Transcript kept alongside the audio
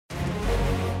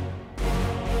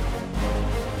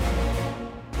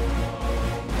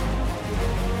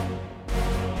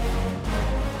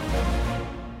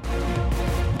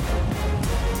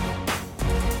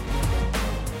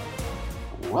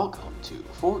welcome to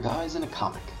Four Guys in a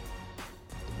Comic.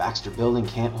 The Baxter Building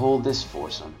can't hold this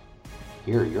foursome.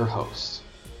 Here are your hosts,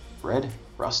 Red,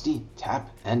 Rusty, Tap,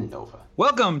 and Nova.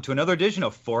 Welcome to another edition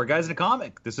of Four Guys in a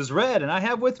Comic. This is Red, and I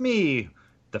have with me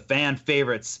the fan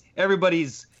favorites,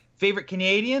 everybody's favorite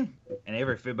Canadian, and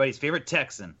everybody's favorite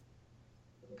Texan.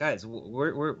 Guys,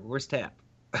 where's Tap?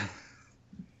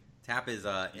 Tap is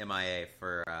MIA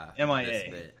for MIA. this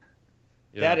bit.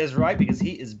 Yeah. That is right, because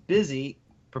he is busy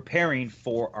preparing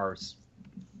for our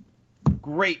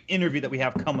great interview that we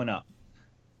have coming up.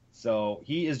 So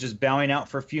he is just bowing out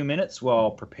for a few minutes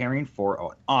while preparing for an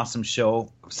awesome show,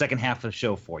 second half of the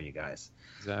show for you guys.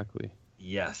 Exactly.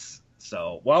 Yes.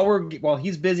 So while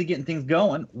he's busy getting things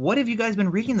going, what have you guys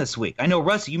been reading this week? I know,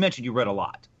 Rusty, you mentioned you read a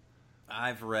lot.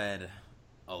 I've read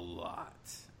a lot.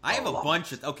 I have a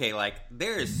bunch of... Okay, like,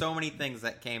 there is so many things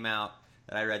that came out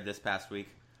that I read this past week.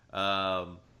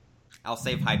 I'll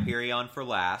save Hyperion for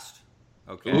last,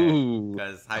 okay?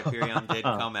 Because Hyperion did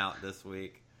come out this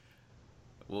week.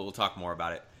 We'll talk more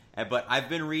about it. But I've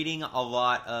been reading a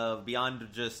lot of, beyond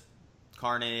just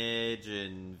Carnage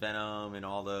and Venom and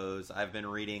all those, I've been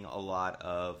reading a lot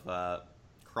of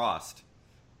Crossed.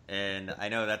 And I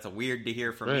know that's weird to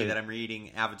hear from me that I'm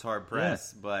reading Avatar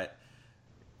Press, but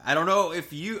I don't know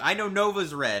if you... I know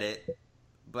Nova's read it,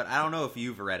 but I don't know if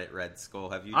you've read it, Red Skull.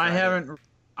 Have you tried it?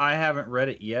 I haven't read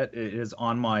it yet. It is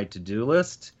on my to-do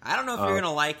list. I don't know if you're going to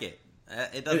like it.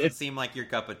 It doesn't seem like your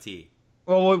cup of tea.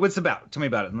 Well, what's it about? Tell me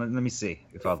about it. Let me see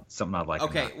if something I'd like.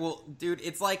 Okay, well, dude,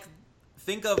 it's like,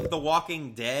 think of The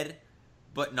Walking Dead,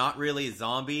 but not really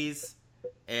zombies.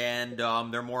 And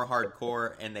they're more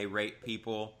hardcore, and they rape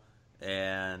people,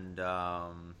 and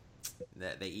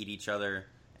they eat each other,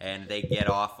 and they get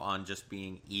off on just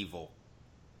being evil.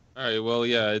 All right, well,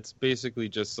 yeah, it's basically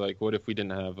just like, what if we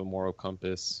didn't have a moral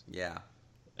compass? Yeah.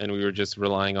 And we were just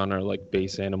relying on our like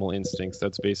base animal instincts.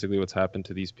 That's basically what's happened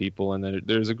to these people. And then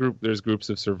there's groups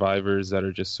of survivors that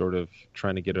are just sort of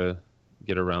trying to get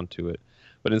around to it.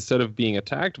 But instead of being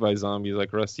attacked by zombies,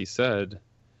 like Rusty said,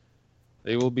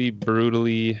 they will be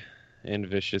brutally and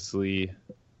viciously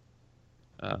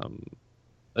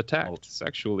attacked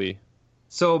sexually.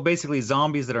 So basically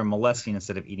zombies that are molesting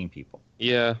instead of eating people.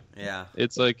 Yeah. Yeah.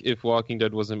 It's like if Walking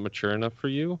Dead wasn't mature enough for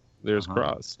you, there's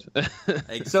Crossed.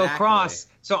 Exactly.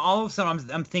 So all of a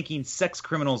sudden I'm thinking Sex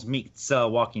Criminals meets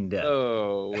Walking Dead.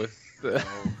 Oh,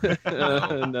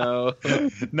 no.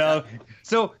 No.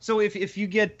 So if you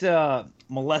get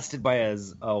molested by a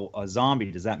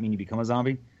zombie, does that mean you become a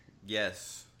zombie?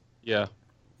 Yes. Yeah.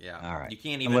 Yeah. All right. You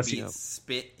can't even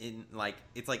spit in, like,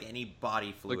 it's like any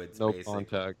body fluids, like no basically.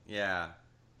 contact. Yeah.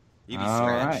 You'd be All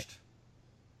scratched. right.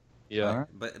 Yeah.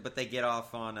 Right. But they get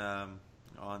off on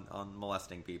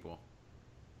molesting people.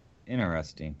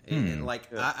 Interesting.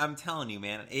 I'm telling you,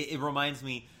 man, it reminds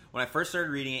me, when I first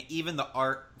started reading it, even the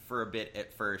art for a bit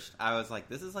at first, I was like,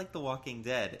 this is like The Walking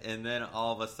Dead. And then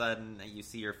all of a sudden, you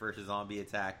see your first zombie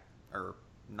attack, or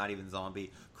not even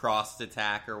zombie, crossed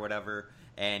attack or whatever,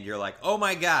 and you're like, oh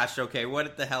my gosh, okay,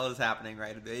 what the hell is happening,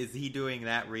 right? Is he doing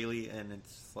that really? And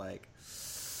it's just like,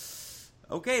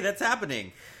 okay, that's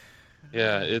happening.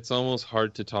 Yeah, it's almost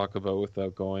hard to talk about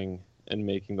without going and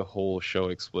making the whole show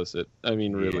explicit. I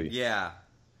mean, really. Yeah.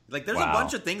 Like, there's a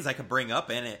bunch of things I could bring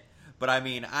up in it, but I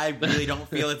mean, I really don't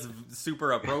feel it's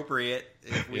super appropriate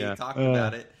if we talk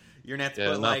about it. You're going to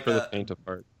have to put like a faint of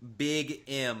heart. Big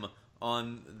M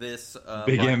on this.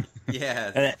 Big M.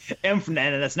 Yeah. M, and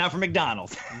that's not for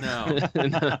McDonald's. No.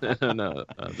 No,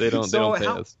 they don't pay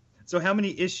us. So how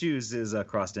many issues is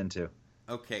Crossed into?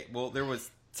 Okay, well, there was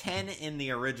 10 in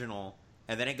the original,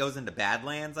 and then it goes into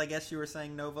Badlands, I guess you were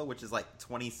saying, Nova, which is like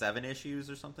 27 issues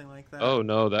or something like that. Oh,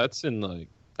 no, that's in like...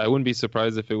 I wouldn't be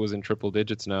surprised if it was in triple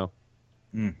digits now.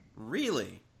 Mm.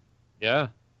 Really? Yeah.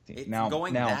 It's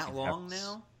going that long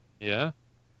now? Yeah.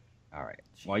 All right.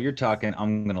 While you're talking,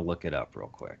 I'm going to look it up real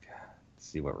quick.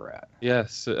 See where we're at.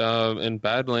 Yes, and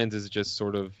Badlands is just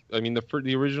sort of... I mean,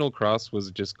 the original Cross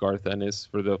was just Garth Ennis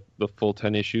for the full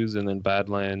 10 issues, and then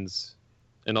Badlands...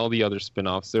 And all the other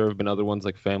spin-offs. There have been other ones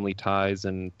like Family Ties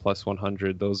and Plus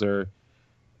 100. Those are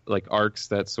like arcs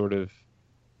that sort of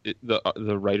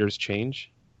the writers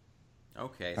change.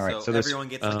 Okay, all right, so everyone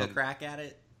gets like a crack at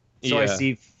it? So I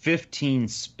see 15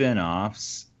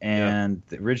 spin-offs, and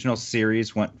the original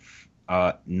series went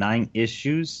 9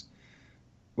 issues.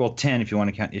 Well, 10 if you want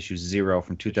to count issue 0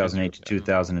 from 2008 to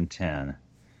 2010.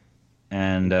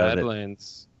 And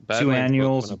Badlands 2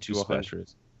 annuals and 2 specials.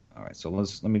 specials. All right, so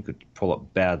let me pull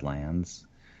up Badlands.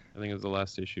 I think it was the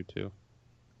last issue too.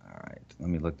 All right, let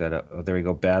me look that up. Oh, there we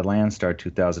go. Badlands started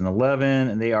 2011,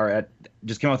 and they are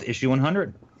just came out with issue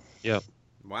 100. Yep.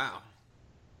 Wow.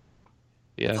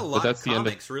 Yeah, That's a lot but that's of the end of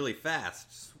comics really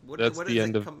fast. What That's is the it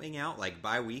end of- coming out, like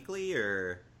bi-weekly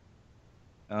or?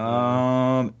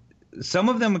 Some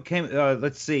of them came.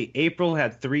 Let's see. April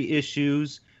had 3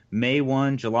 issues. May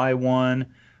 1, July 1,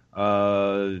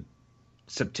 last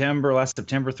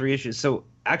September 3 issues. So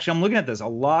actually, I'm looking at this. A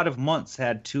lot of months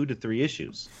had 2 to 3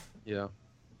 issues. Yeah.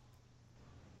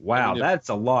 Wow, I mean, that's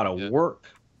a lot of yeah. work.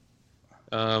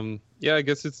 Yeah, I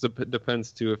guess it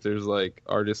depends too if there's like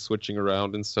artists switching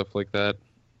around and stuff like that.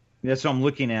 That's what I'm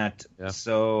looking at. Yeah.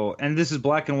 So, and this is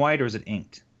black and white, or is it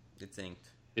inked? It's inked.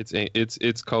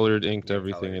 It's colored, inked, Yeah,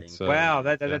 everything. colored, It's inked. Wow,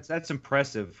 yeah. that's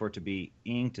impressive for it to be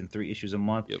inked in 3 issues a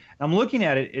month. Yep. I'm looking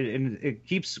at it, and it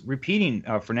keeps repeating.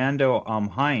 Fernando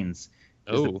Hines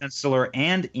is the Oh. penciler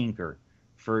and inker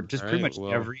for just All pretty right, much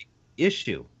well. every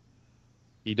issue.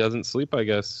 He doesn't sleep, I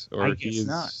guess, or I he guess is.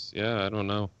 not. Yeah, I don't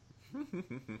know.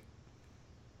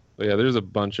 But yeah, there's a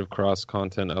bunch of cross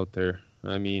content out there.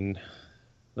 I mean,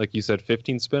 like you said,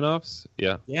 15 spin-offs.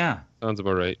 Yeah, Yeah, sounds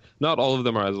about right. Not all of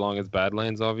them are as long as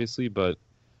Badlands, obviously, but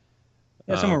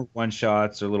some are one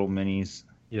shots or little minis.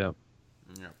 yeah.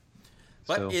 Yeah.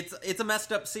 But So- it's a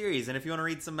messed up series, and if you want to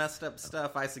read some messed up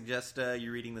stuff, I suggest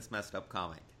you reading this messed up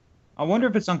comic. I wonder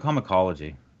if it's on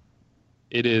Comicology.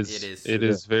 It is. It is. It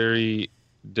is very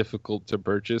difficult to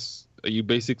purchase. You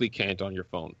basically can't on your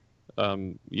phone.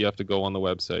 You have to go on the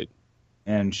website.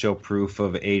 And show proof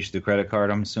of age through credit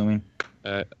card, I'm assuming.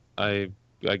 I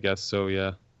guess so.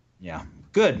 Yeah. Yeah,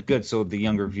 good. So the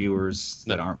younger viewers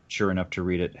that aren't sure enough to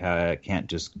read it can't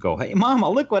just go, "Hey, Mama,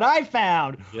 look what I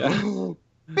found!" Yeah.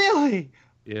 Billy.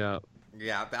 Yeah.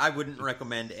 Yeah, but I wouldn't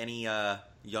recommend any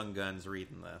young guns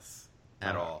reading this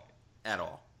at all. At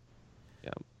all. Yeah.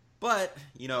 But,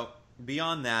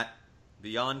 beyond that,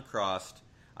 beyond Crossed,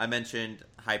 I mentioned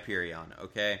Hyperion,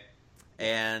 okay?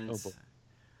 And Oh,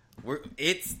 boy.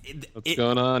 it's What's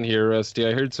going on here, Rusty?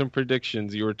 I heard some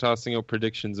predictions. You were tossing out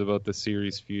predictions about the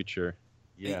series' future.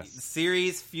 Yes.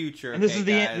 series future. And this is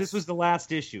guys. this was the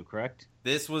last issue, correct?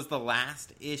 This was the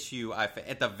last issue.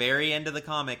 At the very end of the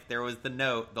comic, there was the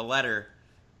note, the letter,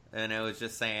 and it was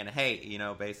just saying, "Hey,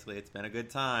 basically, it's been a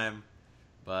good time,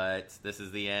 but this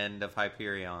is the end of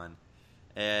Hyperion."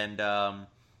 And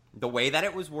the way that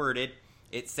it was worded,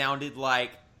 it sounded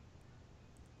like,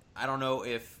 I don't know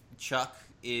if Chuck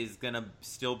is gonna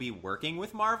still be working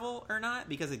with Marvel or not,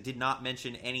 because it did not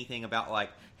mention anything about like,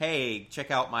 "Hey,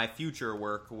 check out my future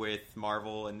work with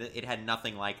Marvel," and it had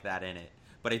nothing like that in it.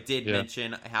 But it did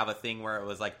have a thing where it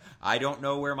was like, "I don't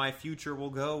know where my future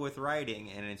will go with writing,"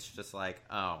 and it's just like,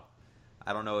 oh,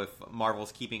 I don't know if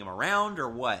Marvel's keeping him around or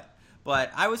what.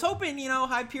 But I was hoping,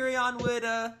 Hyperion would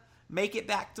make it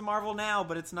back to Marvel now,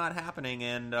 but it's not happening.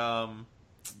 And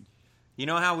you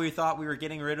know how we thought we were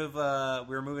getting rid of,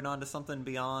 we were moving on to something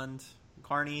beyond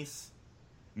Carnies?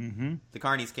 Mm-hmm. The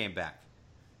Carnies came back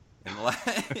in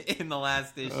the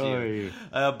last issue.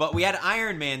 But we had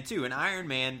Iron Man too, and Iron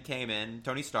Man came in,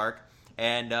 Tony Stark,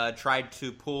 and tried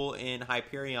to pull in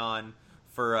Hyperion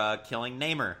for killing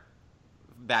Namor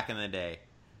back in the day.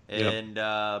 And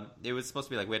it was supposed to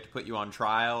be like, we have to put you on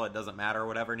trial, it doesn't matter or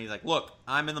whatever. And he's like, "Look,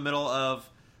 I'm in the middle of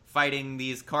fighting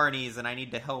these Carnies, and I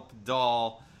need to help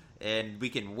Doll, and we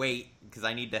can wait because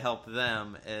I need to help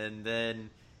them." And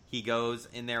then he goes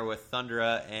in there with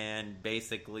Thundra and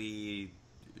basically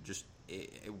just,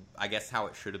 I guess how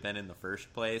it should have been in the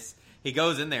first place. He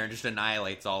goes in there and just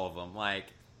annihilates all of them. Like,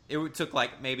 it took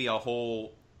like maybe a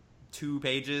whole 2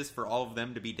 pages for all of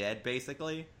them to be dead,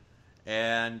 basically.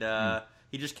 And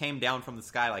he just came down from the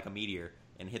sky like a meteor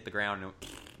and hit the ground, and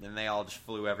then they all just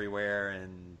flew everywhere.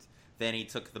 And then he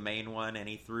took the main one and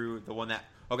he threw the one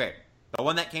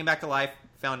that came back to life,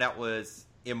 found out was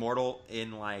immortal,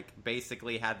 in like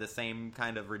basically had the same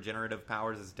kind of regenerative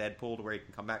powers as Deadpool, to where he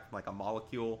can come back from like a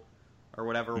molecule or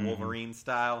whatever, Wolverine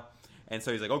style. And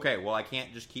so he's like, "Okay, well, I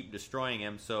can't just keep destroying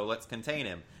him, so let's contain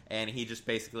him." And he just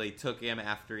basically took him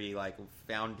after he like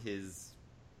found his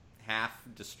half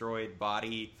destroyed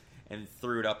body and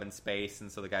threw it up in space,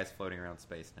 and so the guy's floating around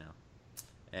space now.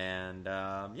 And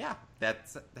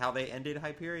that's how they ended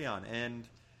Hyperion. And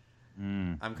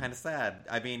I'm kind of sad.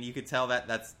 I mean, you could tell that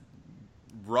that's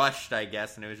rushed, I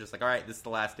guess, and it was just like, all right, this is the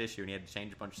last issue, and he had to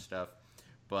change a bunch of stuff.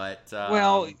 But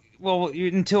well,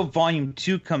 until Volume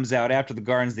 2 comes out, after the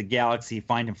Guardians of the Galaxy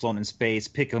find him floating in space,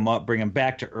 pick him up, bring him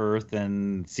back to Earth,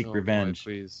 and seek revenge.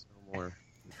 Boy, please, no more.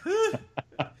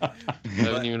 I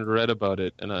haven't even read about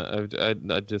it, and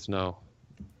I just know.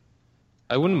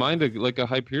 I wouldn't mind a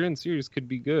Hyperion series could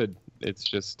be good. It's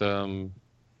just the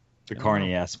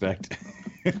Carney aspect.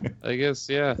 I guess,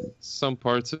 yeah, some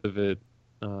parts of it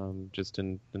just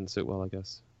didn't sit well, I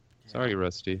guess. Sorry,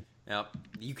 Rusty. Yep.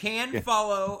 You can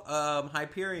follow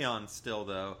Hyperion still,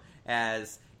 though,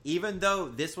 as even though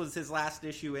this was his last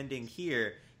issue ending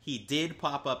here, he did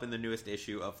pop up in the newest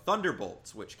issue of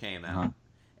Thunderbolts, which came out. Uh-huh.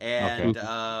 And,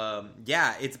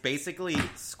 it's basically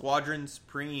Squadron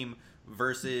Supreme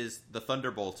versus the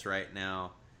Thunderbolts right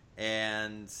now.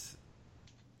 And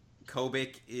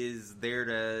Kobik is there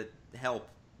to help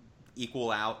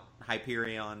equal out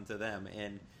Hyperion to them.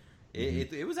 And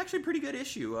it was actually a pretty good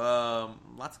issue.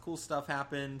 Lots of cool stuff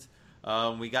happened.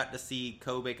 We got to see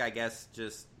Kobik, I guess,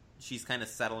 she's kind of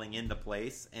settling into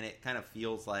place. And it kind of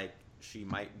feels like she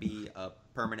might be a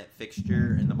permanent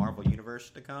fixture in the Marvel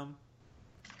Universe to come.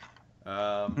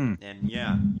 And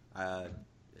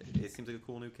it seems like a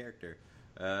cool new character.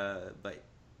 But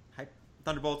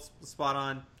Thunderbolt's spot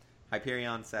on.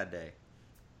 Hyperion, sad day.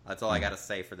 That's all I got to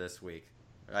say for this week.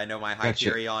 I know my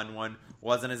Hyperion one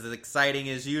wasn't as exciting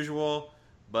as usual,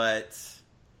 but...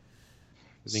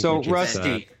 So,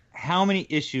 Rusty, how many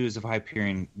issues of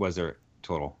Hyperion was there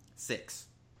total? 6.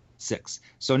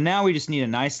 So now we just need a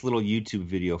nice little YouTube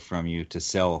video from you to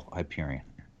sell Hyperion.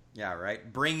 Yeah,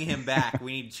 right? Bring him back.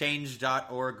 We need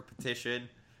change.org petition.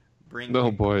 Bring Oh,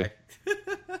 him boy.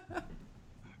 back.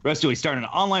 Rusty, we start an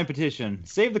online petition.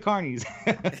 Save the carnies.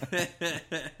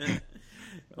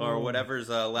 Or whatever's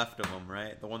left of them,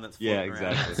 right? The one that's floating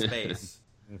around in space.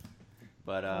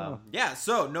 But,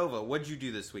 so, Nova, what'd you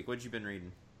do this week? What'd you been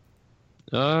reading?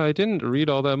 I didn't read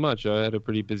all that much. I had a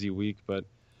pretty busy week, but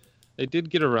I did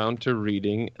get around to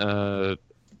reading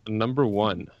number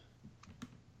 1.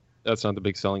 That's not the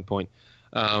big selling point.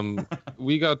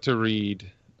 We got to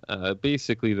read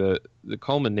basically the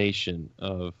culmination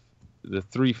of the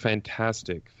 3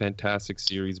 fantastic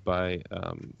series by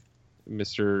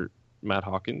Mr. Matt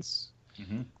Hawkins,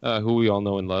 who we all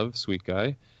know and love, sweet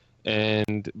guy,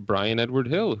 and Brian Edward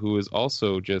Hill, who is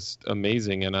also just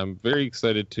amazing. And I'm very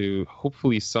excited to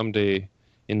hopefully someday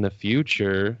in the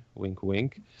future, wink,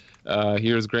 wink,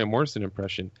 hear his Grant Morrison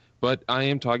impression. But I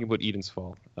am talking about Eden's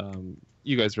Fall.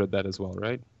 You guys read that as well,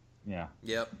 right? Yeah.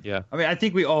 Yep. Yeah. I mean, I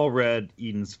think we all read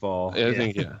Eden's Fall. I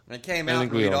think, yeah. It came out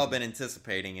and we'd all been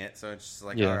anticipating it, so it's just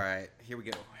like, all right, here we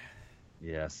go.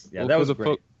 Yes. Yeah, Well, that was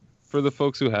great. For the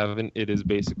folks who haven't, it is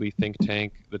basically Think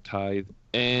Tank, The Tithe,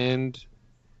 and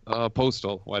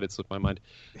Postal. Why did it slip my mind?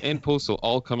 And Postal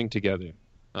all coming together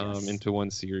into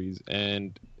one series.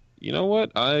 And you know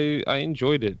what? I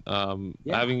enjoyed it.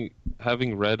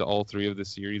 Having read all 3 of the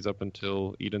series up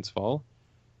until Eden's Fall,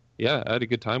 I had a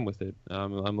good time with it.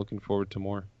 I'm looking forward to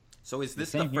more. So is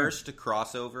this the first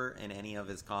crossover in any of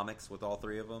his comics with all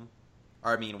 3 of them?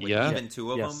 Or, I mean, with even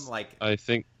 2 of them? Like, I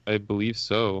believe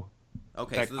so.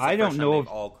 Okay, fact, so this is the first time they've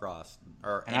all crossed.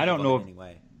 And I don't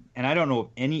know of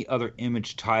any other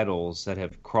Image titles that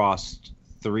have crossed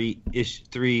 3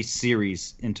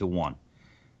 series into one.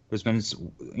 There's been,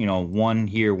 one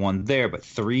here, one there, but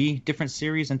 3 different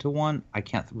series into one? I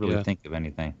can't really think of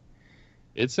anything.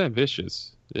 It's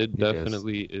ambitious. It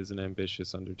definitely is an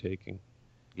ambitious undertaking.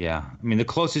 Yeah. I mean, the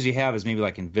closest you have is maybe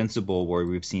like Invincible, where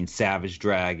we've seen Savage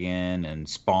Dragon and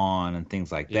Spawn and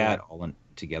things like that all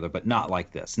together, but not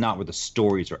like this. Not where the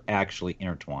stories are actually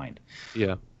intertwined.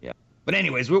 Yeah. Yeah. But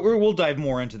anyways, we'll dive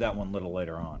more into that one a little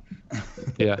later on.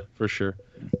 Yeah, for sure.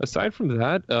 Aside from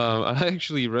that, I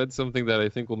actually read something that I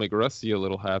think will make Rusty a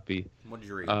little happy. What did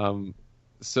you read?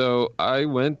 So I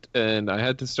went and I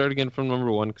had to start again from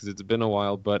number 1 because it's been a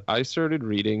while, but I started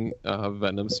reading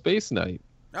Venom Space Knight.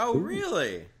 Oh,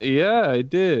 really? Yeah, I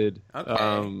did.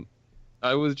 Okay.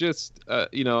 I was just, I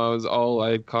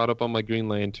had caught up on my Green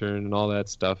Lantern and all that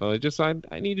stuff. I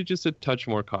needed just a touch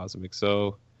more cosmic.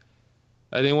 So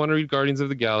I didn't want to read Guardians of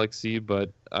the Galaxy, but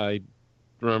I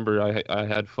remember I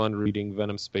had fun reading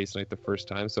Venom Space Knight the first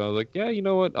time. So I was like, yeah, you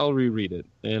know what? I'll reread it.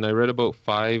 And I read about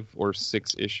 5 or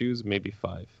 6 issues, maybe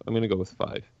 5. I'm going to go with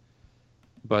 5.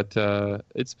 But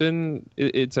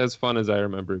it's as fun as I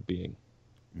remember it being.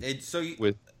 That's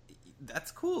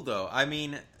cool, though. I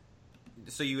mean,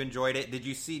 so you enjoyed it. Did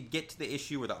you get to the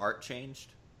issue where the art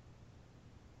changed?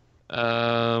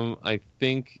 I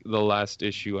think the last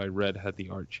issue I read had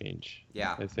the art change.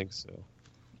 Yeah. I think so.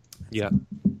 Yeah.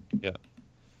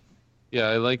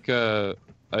 I like,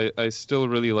 I still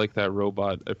really like that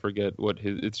robot. I forget what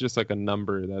it's just like a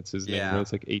number. That's his name. Right?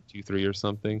 It's like 823 or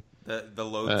something. The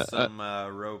loathsome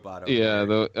robot.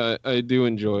 Though I do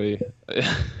enjoy,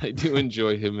 I do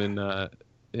enjoy him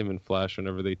and Flash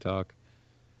whenever they talk.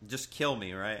 Just kill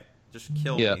me, right? Just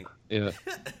kill me. Yeah.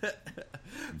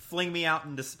 Fling me out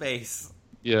into space.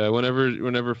 Yeah,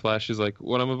 whenever Flash is like,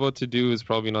 what I'm about to do is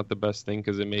probably not the best thing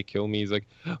because it may kill me. He's like,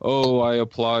 oh, I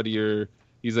applaud your...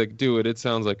 He's like, do it. It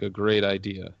sounds like a great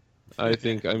idea. I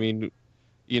think,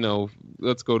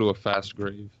 let's go to a fast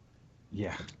grave.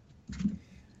 Yeah.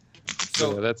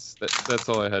 So yeah, that's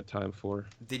all I had time for.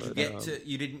 Did you get to?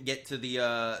 You didn't get to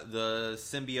the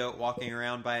symbiote walking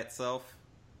around by itself?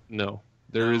 No,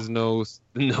 there is no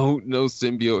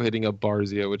symbiote hitting up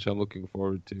Barzia, which I'm looking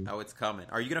forward to. Oh, it's coming.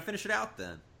 Are you gonna finish it out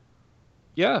then?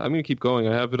 Yeah, I'm gonna keep going.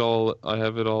 I have it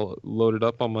all loaded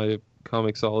up on my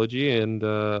Comixology, and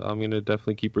I'm gonna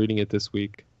definitely keep reading it this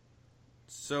week.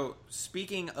 So,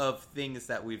 speaking of things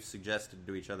that we've suggested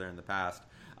to each other in the past,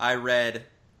 I read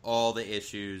all the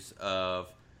issues of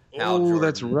Hal Jordan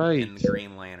that's right. in the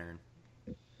Green Lantern.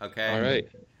 Okay. All right.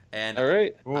 And all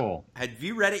right. Cool. Have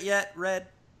you read it yet, Red?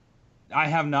 I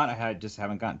have not. Just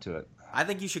haven't gotten to it. I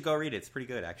think you should go read it. It's pretty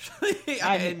good, actually.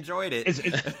 I enjoyed it.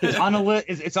 It's on a list.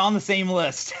 It's on the same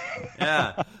list.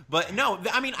 Yeah, but no,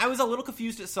 I mean, I was a little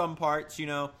confused at some parts,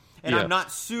 and I'm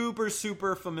not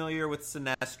super familiar with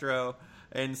Sinestro,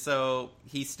 and so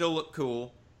he still looked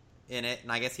cool in it,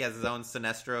 and I guess he has his own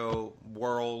Sinestro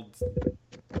world.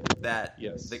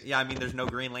 Yes. I mean, there's no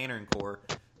Green Lantern Corps,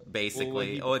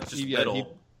 basically. Well, it's just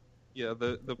little.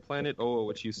 The planet Oa,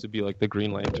 which used to be like the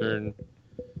Green Lantern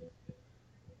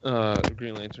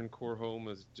Corps home,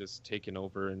 is just taken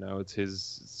over, and now it's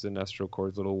his Sinestro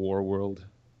Corps' little war world.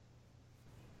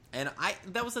 And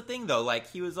that was the thing, though. Like,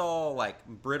 he was all, like,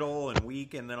 brittle and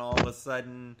weak, and then all of a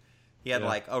sudden he had,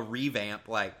 like, a revamp,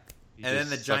 like, and then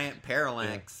the giant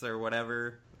parallax or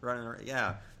whatever running around.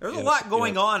 Yeah. There's a lot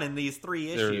going on in these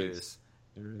 3 issues.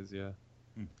 There is, yeah.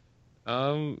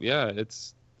 Yeah,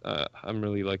 it's... I'm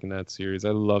really liking that series. I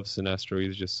love Sinestro.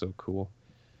 He's just so cool.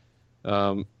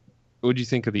 What did you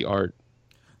think of the art?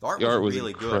 The art was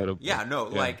really incredible. Good. Yeah, no,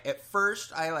 like at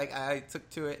first I took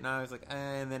to it and I was like,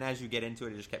 and then as you get into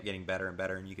it, it just kept getting better and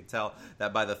better, and you could tell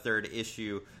that by the 3rd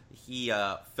issue, he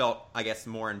felt, I guess,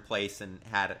 more in place and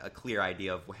had a clear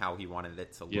idea of how he wanted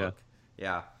it to look.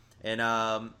 Yeah, and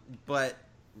but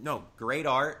no, great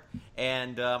art,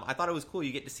 and I thought it was cool.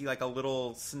 You get to see like a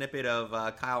little snippet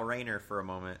of Kyle Rayner for a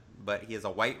moment, but he has a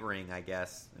white ring, I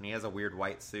guess, and he has a weird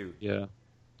white suit. Yeah.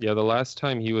 The last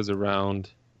time he was around,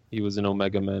 he was an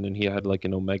Omega Man, and he had like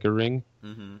an Omega ring.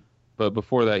 Mm-hmm. But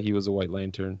before that, he was a White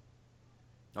Lantern.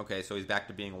 Okay, so he's back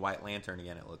to being a White Lantern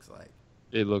again. It looks like.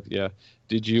 It looked, yeah.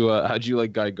 Did you? How'd you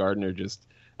like Guy Gardner? Just,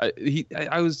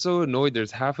 I was so annoyed.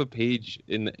 There's half a page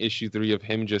in issue 3 of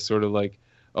him just sort of like,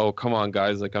 oh, come on,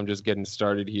 guys, like, I'm just getting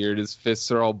started here. His fists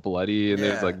are all bloody, and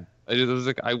there's like,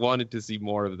 I wanted to see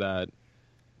more of that.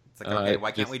 It's like, okay,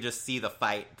 why can't we just see the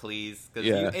fight, please? Because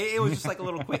it was just like a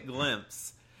little quick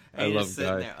glimpse. And I he's love just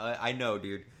sitting Guy. there. I know,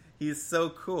 dude. He's so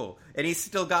cool, and he's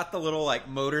still got the little like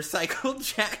motorcycle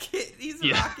jacket. He's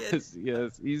rocking.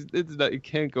 Yes. It's not. It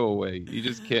can't go away. You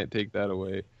just can't take that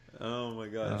away. Oh my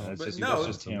gosh! That's but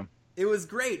just him. It was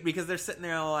great because they're sitting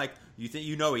there like, you think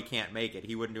he can't make it.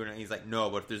 He wouldn't do it. He's like, no,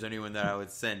 but if there's anyone that I would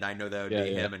send, I know that would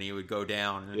be him, and he would go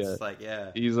down. And it's just like,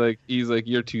 He's like,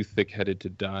 you're too thick-headed to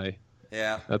die.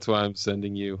 Yeah. That's why I'm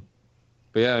sending you.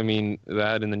 But yeah, I mean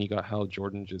that, and then you got Hal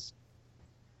Jordan just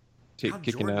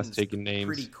kicking ass, taking names.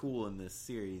 Pretty cool in this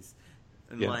series,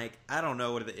 and like, I don't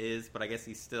know what it is, but I guess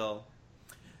he's still.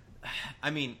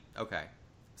 I mean, okay,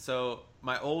 so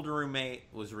my old roommate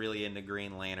was really into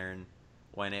Green Lantern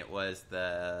when it was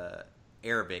the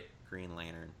Arabic Green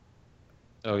Lantern.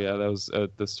 Oh yeah, that was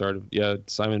at the start of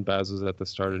Simon Baz was at the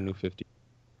start of New 50.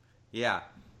 Yeah,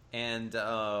 and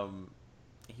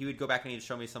he would go back and he'd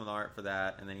show me some of the art for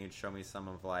that, and then he'd show me some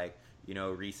of like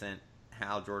recent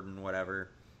Hal Jordan whatever,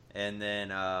 and then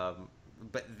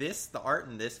but the art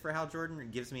in this for Hal Jordan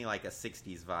gives me like a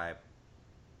 60s vibe,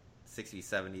 60s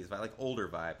 70s vibe, like older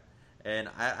vibe. And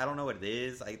I don't know what it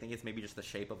is. I think it's maybe just the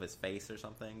shape of his face or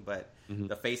something. But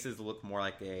the faces look more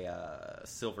like a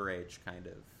Silver Age kind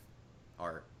of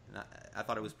art. And I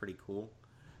thought it was pretty cool.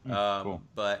 Cool.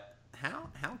 But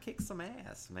Hal kicks some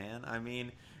ass, man. I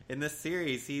mean, in this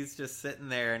series, he's just sitting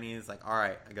there and he's like, all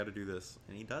right, I got to do this.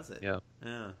 And he does it. Yeah.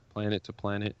 Yeah. Planet to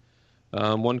planet.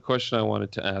 One question I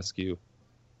wanted to ask you.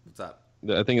 What's up?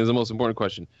 I think is the most important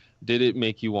question. Did it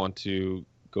make you want to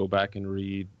go back and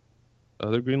read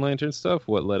other Green Lantern stuff?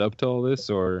 What led up to all this,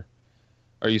 or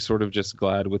are you sort of just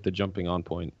glad with the jumping on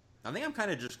point? I think I'm kind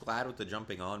of just glad with the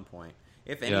jumping on point.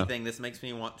 If anything, this makes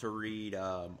me want to read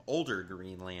older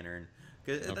Green Lantern.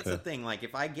 Because that's the thing. Like,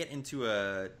 if I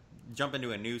jump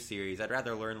into a new series, I'd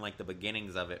rather learn like the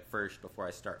beginnings of it first before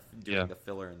I start doing the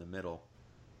filler in the middle.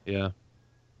 Yeah.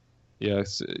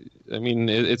 Yes. I mean,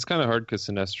 it's kind of hard because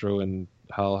Sinestro and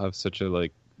Hal have such a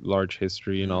like large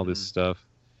history and all this stuff.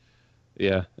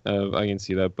 Yeah, I can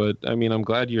see that. But I mean, I'm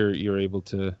glad you're able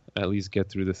to at least get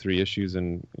through the 3 issues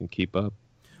and keep up.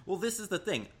 Well, this is the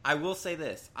thing. I will say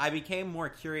this. I became more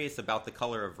curious about the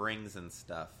color of rings and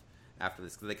stuff after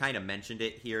this, because they kind of mentioned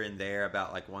it here and there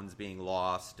about, like, ones being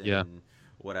lost and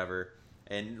whatever.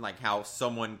 And, like, how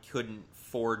someone couldn't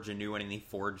forge a new one, and he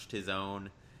forged his own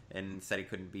and said it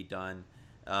couldn't be done.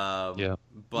 But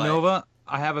Nova,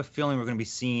 I have a feeling we're going to be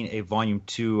seeing a Volume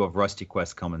 2 of Rusty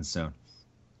Quest coming soon.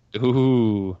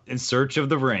 Ooh. In Search of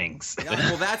the Rings.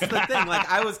 Well, that's the thing.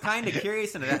 Like, I was kind of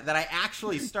curious into that I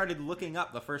actually started looking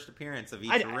up the first appearance of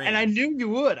each ring. And I knew you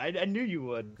would. I knew you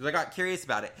would. Because I got curious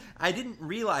about it. I didn't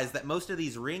realize that most of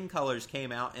these ring colors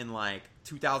came out in, like,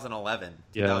 2011,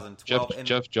 2012.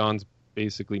 Jeff Johns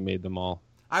basically made them all.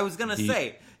 I was going to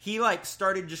say, he, like,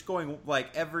 started just going,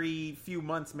 like, every few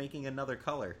months making another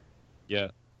color.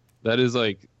 Yeah. That is,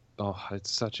 like... Oh, it's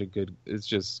such a good... It's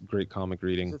just great comic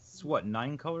reading. It's, what,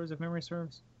 9 colors, if memory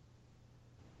serves?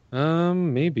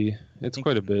 Maybe. It's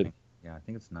quite a bit. 9. Yeah, I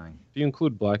think it's 9. If you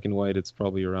include black and white, it's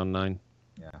probably around 9.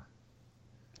 Yeah.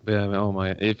 But yeah, oh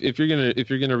my! If you're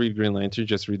gonna read Green Lantern,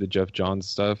 just read the Jeff Johns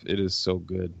stuff. It is so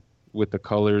good with the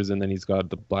colors, and then he's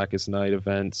got the Blackest Night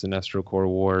events and Astro Corps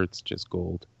War. It's just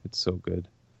gold. It's so good.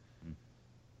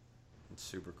 It's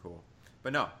super cool.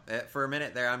 But no, for a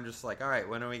minute there, I'm just like, all right,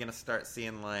 when are we going to start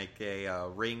seeing, like, a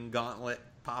ring gauntlet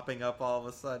popping up all of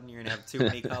a sudden? You're going to have too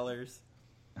many colors.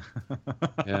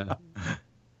 Yeah.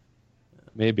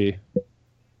 Maybe.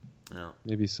 No.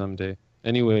 Maybe someday.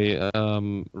 Anyway,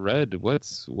 Red,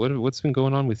 what's been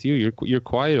going on with you? You're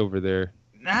quiet over there.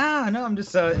 No, I'm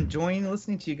just enjoying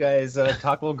listening to you guys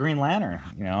talk a little Green Lantern.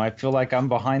 You know, I feel like I'm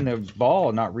behind the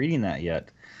ball not reading that yet.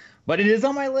 But it is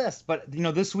on my list. But, you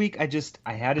know, this week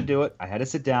I had to do it. I had to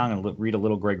sit down and read a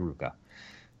little Greg Rucka.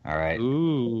 All right.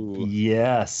 Ooh.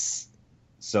 Yes.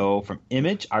 So from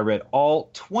Image, I read all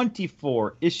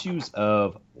 24 issues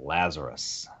of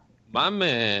Lazarus. My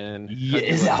man.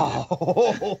 Yes.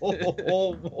 Oh,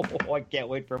 I can't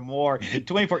wait for more.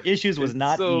 24 issues was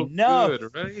not so enough.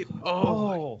 Good, right?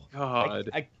 Oh, my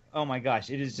God. Oh, my gosh.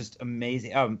 It is just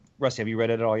amazing. Rusty, have you read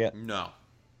it at all yet? No.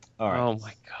 All right. Oh,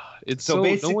 my God. It's so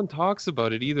no one talks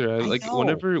about it either. I like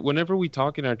know. whenever we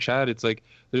talk in our chat, it's like,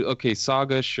 okay,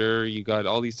 Saga, sure, you got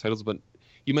all these titles, but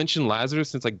you mentioned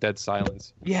Lazarus, and it's like dead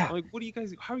silence. Yeah. I'm like, what do you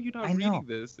guys? How are you not I know. reading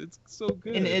this? It's so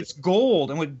good. And it's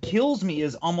gold. And what kills me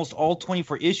is almost all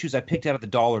 24 issues I picked out of the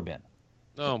dollar bin.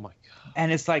 Oh my God.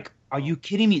 And it's like, are you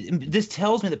kidding me? This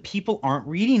tells me that people aren't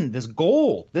reading this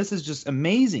gold. This is just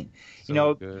amazing.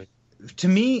 So good. To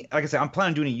me, like I said, I'm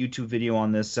planning on doing a YouTube video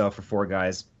on this for 4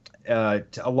 guys. A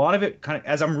lot of it kind of,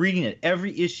 as I'm reading it,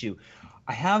 every issue,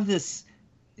 I have this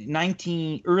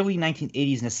early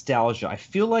 1980s nostalgia. I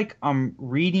feel like I'm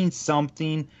reading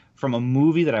something from a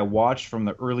movie that I watched from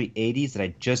the early 80s that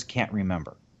I just can't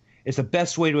remember. It's the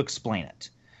best way to explain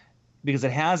it because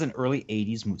it has an early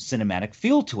 80s cinematic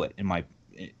feel to it, in my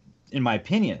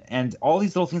opinion. And all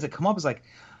these little things that come up is like,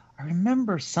 I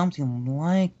remember something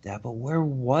like that, but where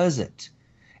was it?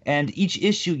 And each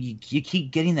issue, you keep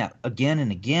getting that again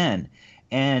and again,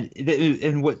 I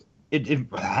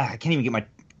can't even get my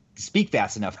speak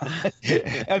fast enough.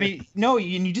 I mean, no,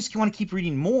 you just want to keep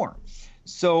reading more.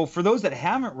 So for those that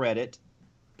haven't read it,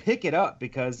 pick it up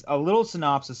because a little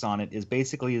synopsis on it is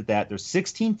basically that there's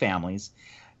 16 families.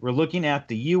 We're looking at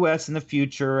the U.S. in the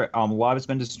future. A lot has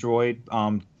been destroyed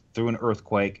through an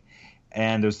earthquake,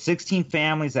 and there's 16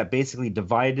 families that basically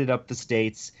divided up the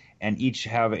states. And each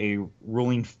have a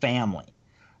ruling family.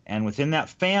 And within that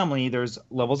family, there's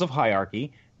levels of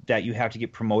hierarchy that you have to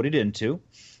get promoted into.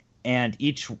 And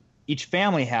each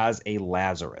family has a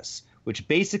Lazarus, which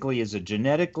basically is a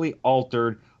genetically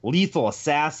altered lethal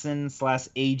assassin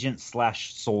 / agent /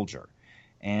 soldier.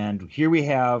 And here we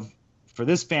have, for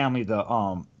this family, the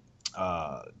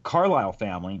Carlisle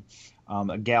family,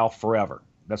 a gal Forever.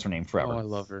 That's her name, Forever. Oh, I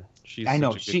love her. She's I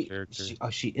know such a good character.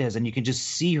 she is, and you can just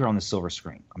see her on the silver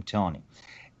screen. I'm telling you,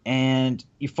 and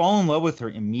you fall in love with her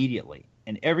immediately.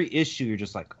 And every issue, you're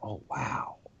just like, oh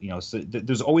wow, you know. So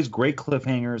there's always great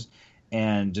cliffhangers,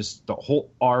 and just the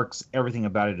whole arcs, everything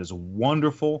about it is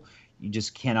wonderful. You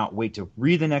just cannot wait to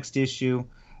read the next issue,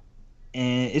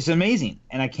 and it's amazing.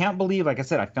 And I can't believe, like I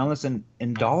said, I found this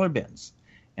in dollar bins.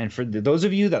 And for those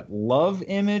of you that love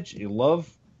Image, you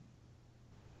love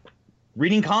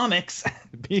reading comics,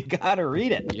 you gotta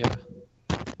read it. Yeah.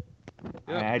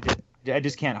 I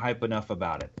just can't hype enough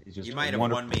about it. It's just You might have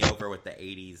won me over with the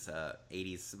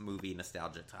 80s movie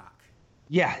nostalgia talk.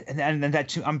 Yeah, and that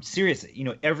too. I'm serious. You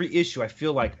know, every issue I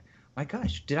feel like, my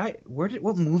gosh,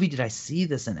 what movie did I see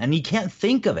this in? And you can't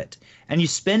think of it. And you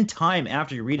spend time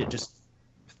after you read it just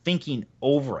thinking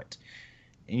over it.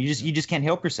 And you just can't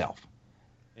help yourself.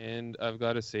 And I've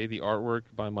got to say, the artwork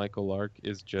by Michael Lark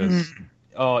is just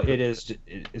Oh,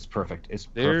 it's perfect. It's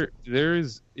perfect. There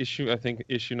is issue. I think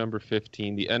issue number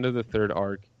 15, the end of the third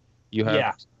arc. You have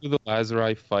Yeah. two of the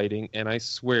Lazari fighting, and I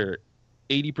swear,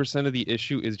 80% of the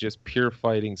issue is just pure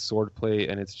fighting, swordplay,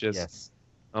 and it's just Yes.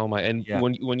 oh my! And Yeah.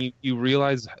 when you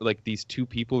realize like these two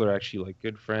people are actually like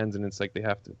good friends, and it's like they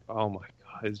have to. Oh my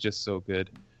god, it's just so good.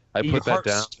 I Your put that heart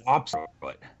down. stops,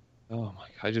 but Oh my!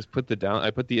 I just put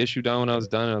I put the issue down when I was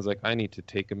done, and I was like, I need to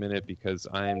take a minute because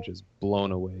I am just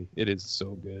blown away. It is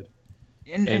so good.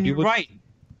 and And you're people- right,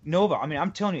 Nova. I mean,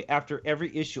 I'm telling you, after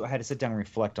every issue, I had to sit down and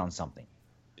reflect on something.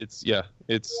 It's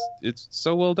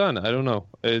so well done. I don't know.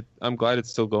 I'm glad it's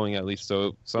still going at least.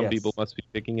 So some Yes. people must be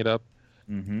picking it up.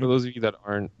 Mm-hmm. For those of you that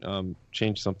aren't,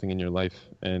 change something in your life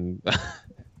and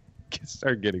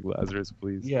start getting Lazarus,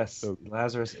 please. Yes, So-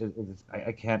 Lazarus.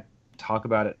 I can't talk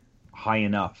about it high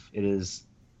enough. It is.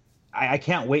 I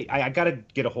can't wait. I got to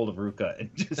get a hold of Ruka and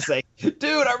just say, "Dude,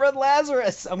 I read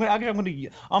Lazarus." I'm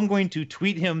going to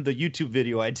tweet him the YouTube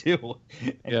video I do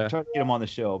and Yeah. try to get him on the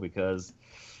show because,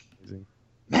 Amazing.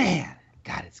 man,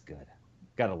 God, it's good.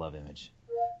 Gotta love Image.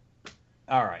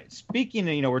 All right.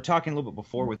 Speaking of, we're talking a little bit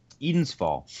before with Eden's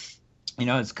Fall.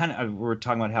 It's kind of we're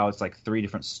talking about how it's like three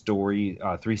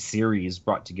series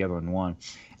brought together in one.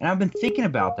 And I've been thinking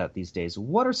about that these days.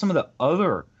 What are some of the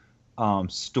other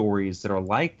stories that are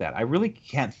like that? I really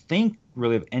can't think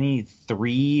really of any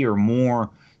 3 or more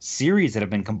series that have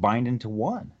been combined into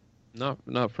one.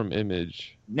 Not from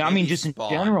Image. No, I mean Maybe just in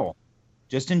Spawn. general.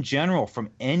 Just in general from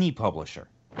any publisher.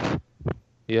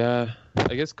 Yeah,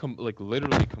 I guess like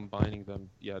literally combining them,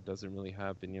 it doesn't really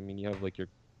happen. I mean, you have like your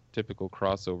typical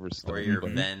crossover stuff, Or your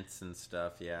but, events and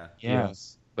stuff, yeah.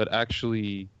 Yes. but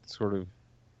actually, sort of,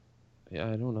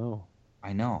 I don't know.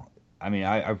 I know. I mean,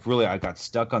 I got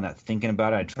stuck on that thinking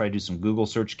about it. I tried to do some Google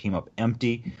search, came up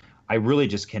empty. I really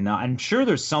just cannot. I'm sure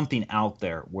there's something out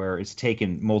there where it's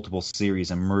taken multiple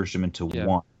series and merged them into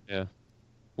one. Yeah.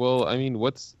 Well, I mean,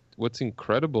 what's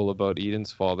incredible about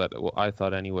Eden's Fall I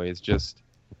thought anyway is just,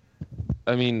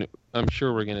 I mean, I'm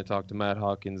sure we're going to talk to Matt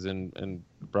Hawkins and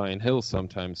Brian Hill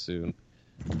sometime soon,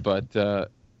 but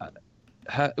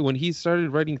when he started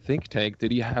writing Think Tank,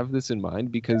 did he have this in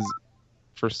mind? Because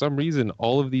for some reason,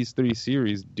 all of these 3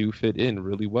 series do fit in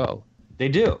really well. They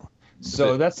do.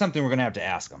 So that's something we're going to have to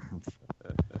ask them.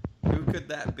 Who could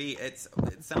that be? It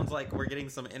sounds like we're getting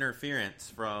some interference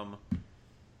from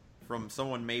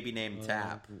someone maybe named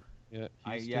Tap. Yeah,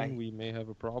 yeah, we may have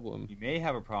a problem. You may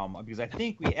have a problem because I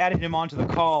think we added him onto the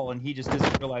call and he just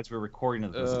doesn't realize we're recording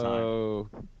at this time. Oh,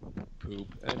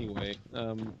 poop. Anyway,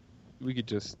 we could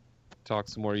just talk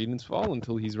some more Eden's Fall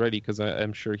until he's ready, because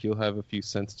I'm sure he'll have a few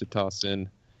cents to toss in.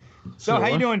 So how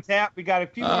you doing, Tap? We got a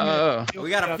few minutes. We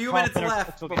got a few minutes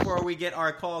left special before guest. we get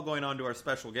our call going on to our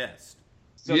special guest.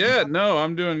 So Yeah, no,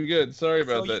 I'm doing good. Sorry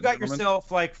about So that. you got gentlemen.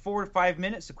 yourself like 4 to 5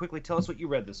 minutes to quickly tell us what you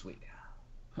read this week.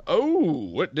 Oh,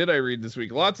 what did I read this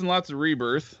week? Lots and lots of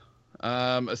Rebirth.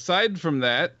 Aside from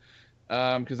that,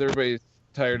 because everybody's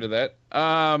tired of that,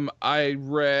 I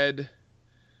read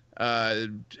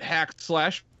Hack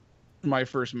Slash, my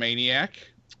first Maniac,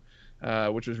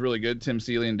 which was really good. Tim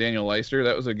Seeley and Daniel Leister.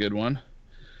 That was a good one.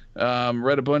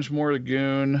 Read a bunch more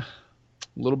Lagoon, a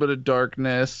little bit of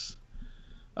Darkness.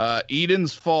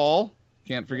 Eden's Fall.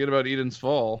 Can't forget about Eden's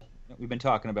Fall. We've been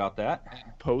talking about that.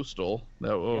 Postal.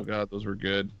 God, those were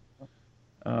good.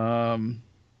 I'm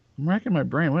racking my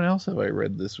brain. What else have I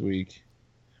read this week?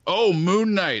 Oh,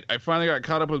 Moon Knight. I finally got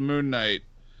caught up with Moon Knight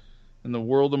in the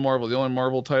world of Marvel. The only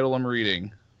Marvel title I'm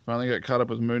reading. Finally got caught up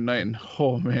with Moon Knight, and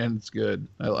oh man, it's good.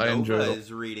 I enjoyed Nova it.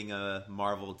 is reading a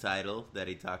Marvel title that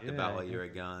he talked about while you were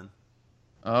gone.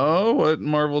 Oh, what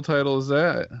Marvel title is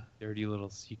that? Dirty little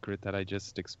secret that I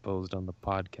just exposed on the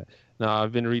podcast. No,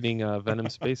 I've been reading Venom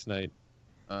Space Knight.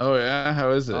 Oh yeah,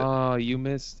 how is it? Oh, you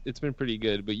missed. It's been pretty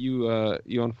good, but you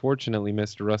unfortunately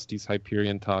missed Rusty's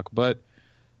Hyperion talk. But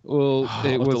well, I'll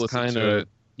it have to was listen kind to of. it.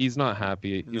 He's not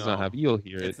happy. He's No. not happy. You'll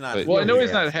hear It's it. not- but Well, I know Yeah,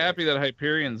 he's not it's happy that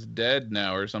Hyperion's dead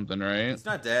now or something, right? It's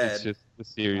not dead. it's just the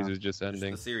series is just Just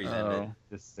ending, the series Oh. ended.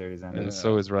 This series and ended.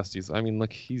 so is Rusty's. I mean,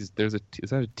 look, is that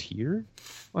a tear?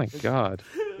 My God,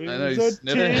 I know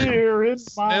he's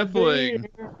sniffling.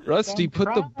 Rusty,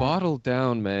 put the bottle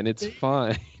down, man. It's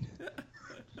fine.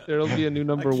 There'll be a new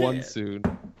number one can't. soon.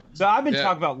 So I've been Yeah.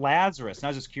 talking about Lazarus, and I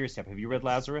was just curious, Tap, have you read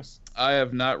Lazarus? I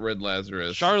have not read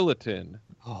Lazarus. Charlatan.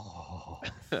 Oh.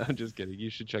 I'm just kidding. You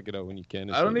should check it out when you can.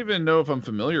 It's I don't really even know if I'm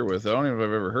familiar with it. I don't even know if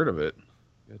I've ever heard of it.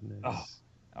 goodness. Oh.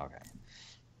 Okay.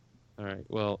 All right.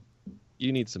 Well,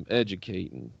 you need some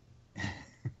educating.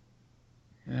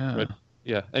 Yeah. But-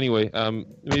 Yeah. Anyway,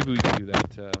 maybe we can do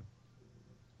that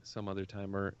some other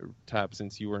time, or Tap,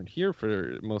 since you weren't here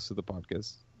for most of the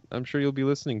podcast. I'm sure you'll be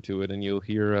listening to it, and you'll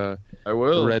hear I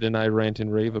will. Red and I rant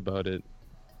and rave about it.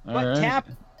 All But right. Tap,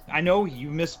 I know you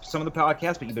missed some of the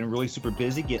podcasts, but you've been really super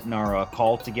busy getting our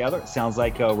call together. It sounds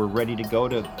like we're ready to go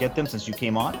to get them since you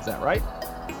came on. Is that right?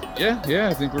 Yeah,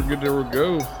 I think we're good to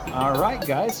go. All right,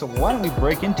 guys. So why don't we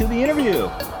break into the interview?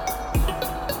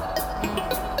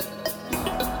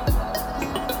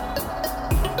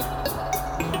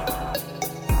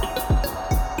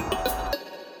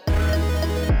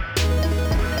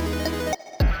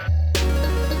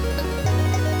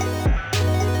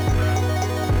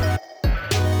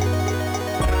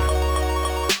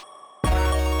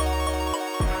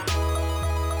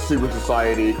 Secret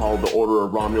society called the Order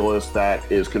of Romulus that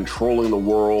is controlling the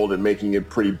world and making it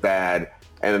pretty bad.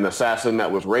 And an assassin that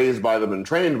was raised by them and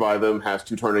trained by them has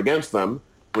to turn against them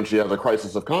when she has a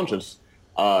crisis of conscience.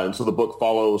 And so the book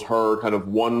follows her kind of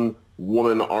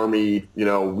one-woman army,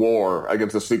 war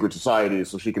against the secret society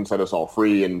so she can set us all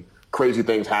free. And crazy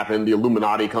things happen. The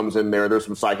Illuminati comes in there. There's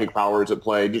some psychic powers at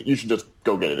play. You should just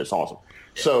go get it. It's awesome.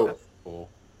 So Cool.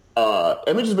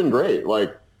 Image has been great.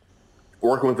 Like,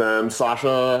 working with them,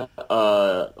 Sasha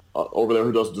over there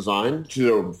who does design, she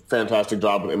did a fantastic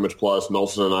job with Image Plus.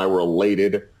 Nelson and I were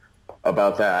elated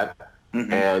about that.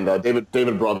 Mm-hmm. And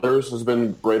David Brothers has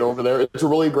been great over there. It's a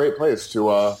really great place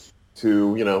to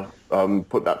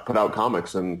put out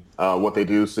comics, and what they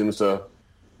do seems to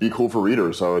be cool for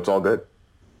readers. So it's all good.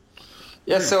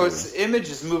 Yeah. So it's Image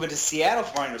is moving to Seattle,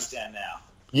 from what I understand now.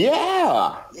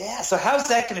 Yeah. Yeah. So how's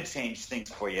that going to change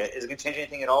things for you? Is it going to change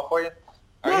anything at all for you?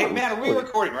 All right, hey, Matt, are we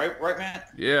recording, right? Right, Matt?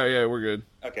 Yeah, we're good.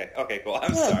 Okay, cool.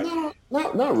 I'm sorry.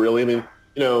 Not really. I mean,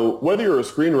 whether you're a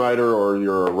screenwriter or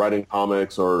you're writing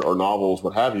comics or novels,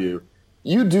 what have you,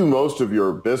 you do most of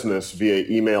your business via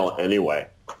email anyway.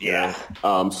 Yeah.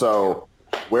 So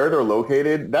where they're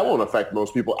located, that won't affect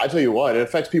most people. I tell you what, it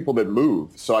affects people that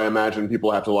move. So I imagine people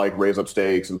have to raise up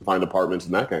stakes and find apartments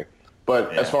and that kind.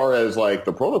 But as far as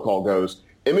the protocol goes,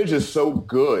 Image is so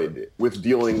good with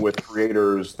dealing with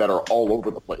creators that are all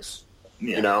over the place,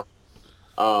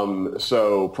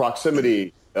 so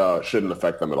proximity shouldn't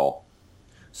affect them at all.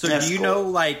 So That's do you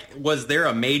cool. know, was there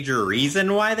a major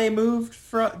reason why they moved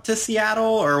to Seattle,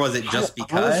 or was it just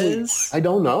because? Honestly, I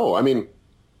don't know. I mean,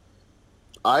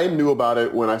 I knew about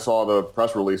it when I saw the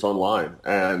press release online,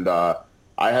 and I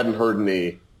hadn't heard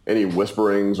any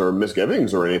whisperings or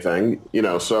misgivings or anything,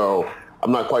 so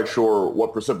I'm not quite sure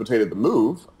what precipitated the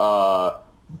move,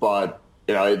 but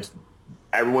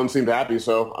everyone seemed happy,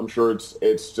 so I'm sure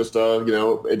it's just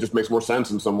it just makes more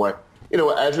sense in some way.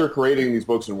 As you're creating these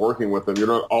books and working with them, you're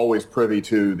not always privy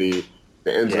to the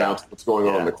ins and outs of what's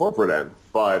going on the corporate end.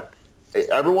 But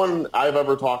everyone I've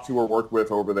ever talked to or worked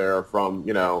with over there, from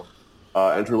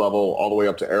entry level all the way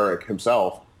up to Eric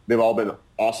himself, they've all been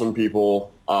awesome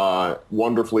people,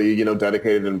 wonderfully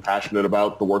dedicated and passionate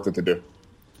about the work that they do.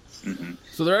 Mm-hmm.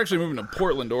 So they're actually moving to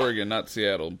Portland, Oregon, not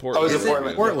Seattle. Portland. Oh, is it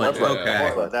Portland? Portland, That's right. okay.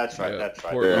 Portland, that's right.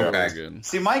 Portland, Yeah. Okay. Oregon.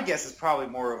 See, my guess is probably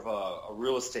more of a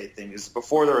real estate thing. Is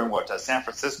before they're in San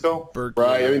Francisco? Berkeley.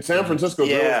 Right. I mean, San Francisco's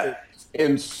real estate is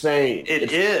insane. It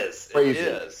It's is. crazy. It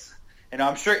is. And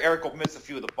I'm sure Eric will miss a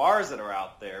few of the bars that are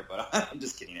out there, but I'm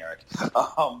just kidding, Eric.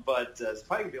 But it's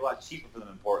probably going to be a lot cheaper for them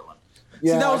in Portland.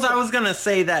 Yeah. I was gonna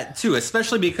say that too,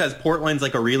 especially because Portland's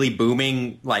a really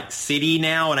booming city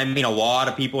now, and I mean a lot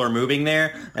of people are moving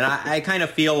there, and I kind of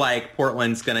feel like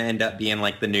Portland's gonna end up being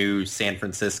the new San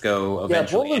Francisco Yeah,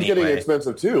 eventually. Portland's anyway. getting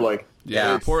expensive too.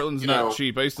 Yeah. Portland's not know-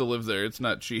 cheap. I used to live there. It's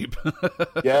not cheap.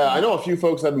 Yeah, I know a few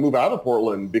folks had to move out of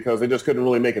Portland because they just couldn't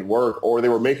really make it work, or they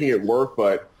were making it work,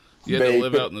 but You had they to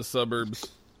live could- out in the suburbs.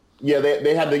 Yeah,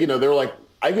 they had to. They were like,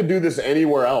 I could do this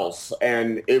anywhere else,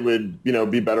 and it would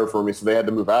be better for me. So they had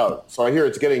to move out. So I hear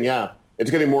it's getting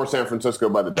more San Francisco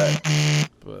by the day.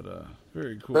 But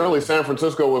very cool. Apparently, San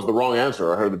Francisco was the wrong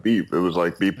answer. I heard the beep. It was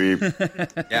like beep beep.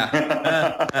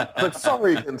 Yeah, But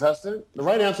sorry, contestant. The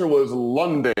right answer was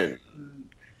London. Ding,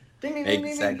 ding, ding, ding,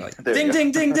 exactly. There Ding, you go.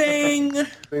 ding, ding, ding.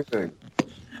 Same thing.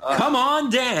 Come on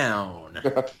down.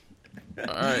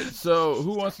 All right, so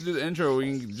who wants to do the intro?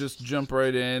 We can just jump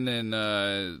right in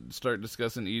and start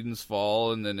discussing Eden's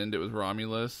Fall, and then end it with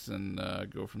Romulus, and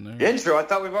go from there. Intro? I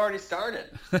thought we've already started.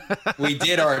 We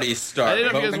did already I start,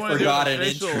 didn't know but if you we guys want to do forgot an an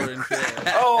official intro. intro.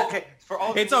 Oh, okay. For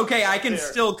all It's people okay. I out can there.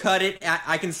 still cut it.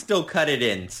 I can still cut it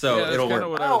in, so Yeah, that's it'll kinda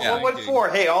work. what I Oh, was well, what thinking. for?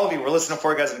 Hey, all of you, we're listening to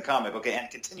Four Guys in a Comic. Okay, and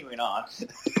continuing on.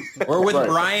 We're with Right.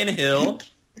 Brian Hill.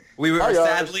 We were Hi,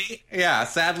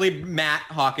 guys. sadly Matt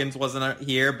Hawkins wasn't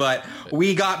here, but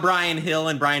we got Brian Hill,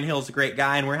 and Brian Hill's a great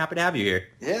guy, and we're happy to have you here.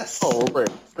 Yes. Oh, well, great.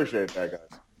 Appreciate that,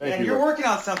 guys. Thank and you. you're working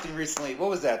on something recently.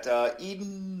 What was that?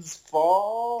 Eden's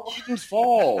Fall? Eden's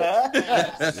Fall.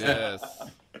 Yes.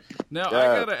 Now,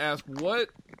 I gotta ask, what...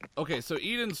 Okay, so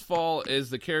Eden's Fall is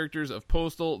the characters of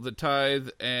Postal, The Tithe,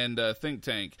 and Think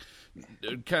Tank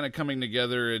kind of coming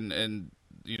together and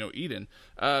Eden.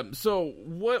 So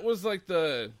what was, like,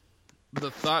 the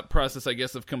thought process, I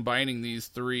guess, of combining these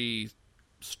three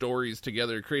stories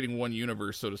together, creating one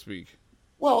universe, so to speak?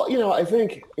 Well, I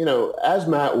think, as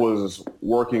Matt was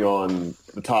working on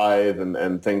The Tithe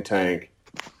and Think Tank,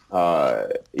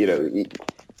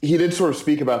 he did sort of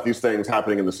speak about these things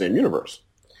happening in the same universe.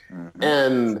 Mm-hmm.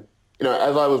 And,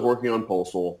 as I was working on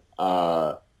Postal,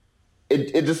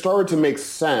 it just started to make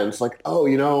sense. Like,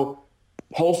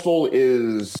 Postal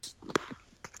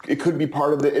it could be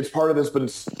part of it. It's part of this, but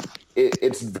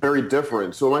it's very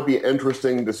different. So it might be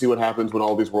interesting to see what happens when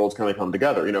all these worlds kind of come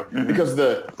together, mm-hmm. Because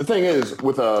the thing is,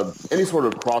 with any sort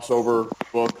of crossover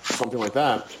book, something like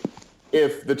that,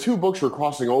 if the two books you're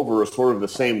crossing over are sort of the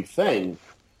same thing,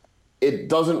 it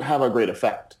doesn't have a great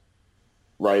effect,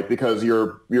 right? Because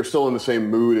you're still in the same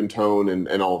mood and tone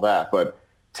and all that. But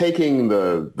taking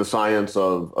the science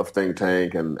of Think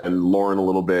Tank and Lauren a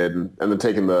little bit, and then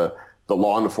taking the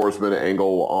law enforcement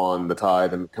angle on The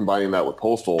Tithe and combining that with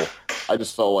Postal, I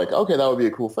just felt like, okay, that would be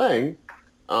a cool thing.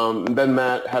 And then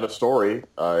Matt had a story.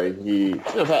 He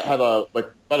had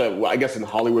I guess in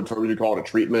Hollywood terms you'd call it a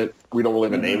treatment. We don't really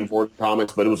have a name for it in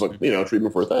comics, but it was like, a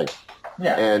treatment for a thing.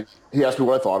 Yeah. And he asked me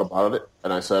what I thought about it,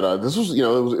 and I said, this was, it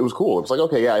was cool. It was like,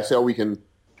 okay, yeah, I see how we can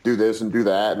do this and do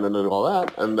that, and then do all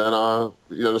that, and then,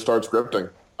 to start scripting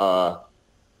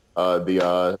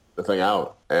the thing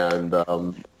out, and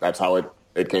that's how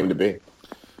it came to be.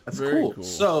 That's cool.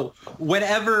 So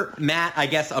whenever Matt, I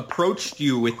guess, approached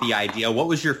you with the idea, what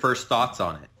was your first thoughts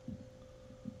on it?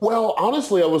 Well,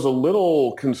 honestly, I was a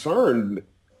little concerned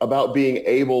about being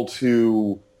able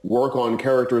to work on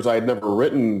characters I had never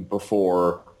written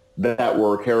before that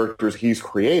were characters he's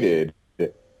created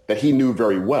that he knew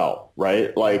very well,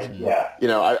 right? Like, I'm it's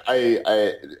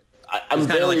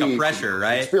kind of like a pressure,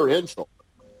 right? Experiential.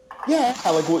 Yeah,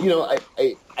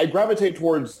 I gravitate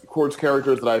towards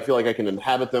characters that I feel like I can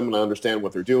inhabit them and I understand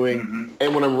what they're doing. Mm-hmm.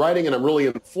 And when I'm writing and I'm really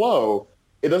in the flow,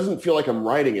 it doesn't feel like I'm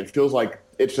writing. It feels like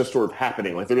it's just sort of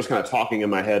happening. Like they're just kind of talking in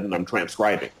my head and I'm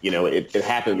transcribing. It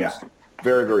happens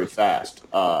very, very fast.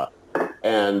 My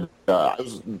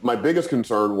biggest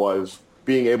concern was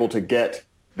being able to get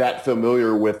that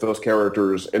familiar with those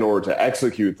characters in order to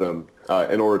execute them,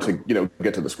 in order to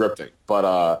get to the scripting.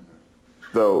 But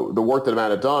the work that Matt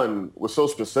had done was so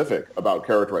specific about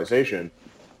characterization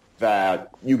that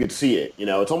you could see it.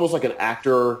 It's almost like an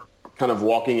actor kind of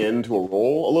walking into a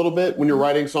role a little bit when you're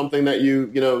writing something that you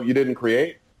didn't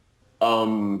create.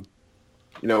 You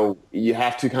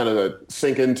have to kind of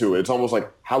sink into it. It's almost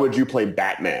like, how would you play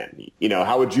Batman?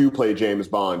 How would you play James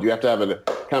Bond? You have to have a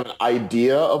kind of an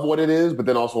idea of what it is, but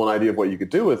then also an idea of what you could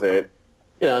do with it.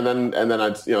 And then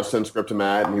I'd send script to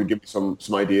Matt, and he would give me some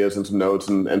ideas and some notes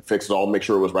and fix it all, make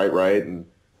sure it was right, and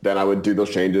then I would do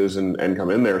those changes and come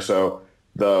in there. So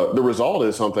the result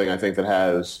is something I think that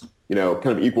has kind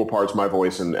of equal parts my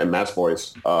voice and Matt's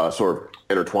voice sort of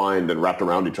intertwined and wrapped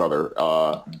around each other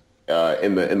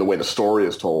in the way the story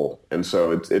is told. And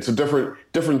so it's a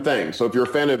different thing. So if you're a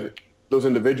fan of those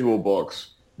individual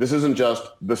books, this isn't just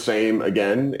the same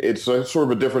again. It's a sort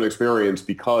of a different experience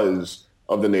because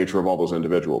of the nature of all those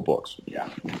individual books. Yeah.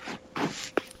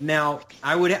 Now,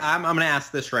 I'm going to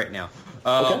ask this right now.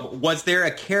 Okay. Was there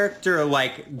a character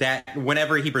like that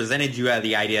whenever he presented you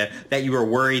the idea that you were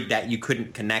worried that you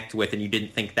couldn't connect with and you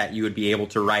didn't think that you would be able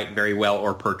to write very well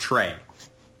or portray?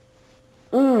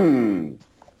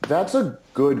 That's a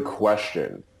good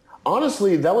question.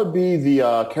 Honestly, that would be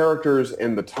the characters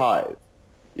in The Tithe.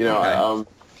 Okay.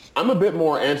 I'm a bit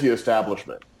more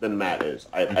anti-establishment than Matt is,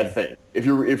 I think, if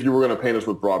you were going to paint us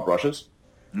with broad brushes.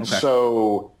 Okay.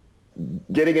 So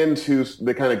getting into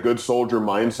the kind of good soldier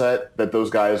mindset that those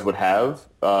guys would have,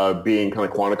 being kind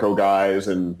of Quantico guys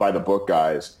and by-the-book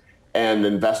guys, and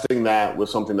investing that with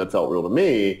something that felt real to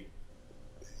me,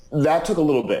 that took a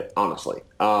little bit, honestly.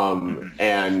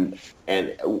 And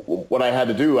what I had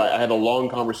to do, I had a long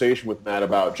conversation with Matt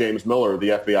about James Miller, the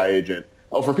FBI agent.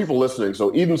 Oh, for people listening, so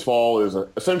Eden's Fall is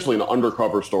essentially an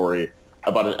undercover story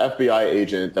about an FBI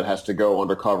agent that has to go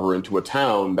undercover into a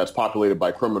town that's populated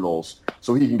by criminals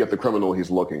so he can get the criminal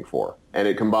he's looking for. And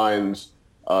it combines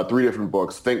 3 different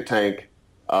books, Think Tank,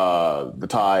 The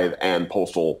Tithe, and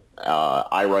Postal.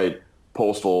 I write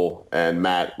Postal, and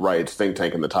Matt writes Think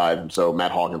Tank and The Tithe. And so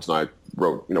Matt Hawkins and I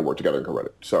worked together and co-wrote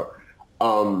it. So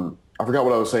I forgot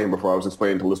what I was saying before I was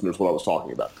explaining to listeners what I was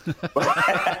talking about.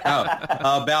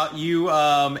 About you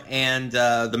and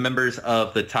the members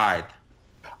of The Tithe.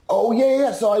 Oh,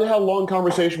 yeah. So I had a long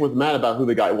conversation with Matt about who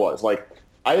the guy was. Like,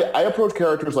 I approach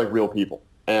characters like real people.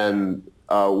 And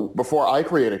before I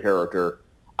create a character,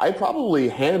 I probably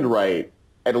handwrite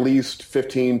at least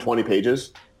 15, 20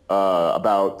 pages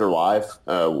about their life,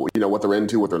 what they're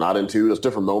into, what they're not into, just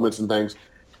different moments and things.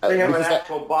 So you have an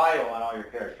actual bio on all your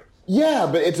characters. Yeah,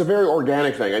 but it's a very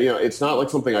organic thing. It's not like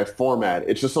something I format.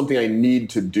 It's just something I need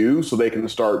to do so they can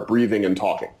start breathing and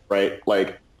talking, right?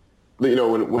 Like,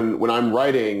 when I'm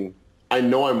writing, I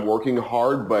know I'm working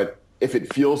hard, but if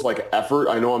it feels like effort,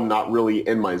 I know I'm not really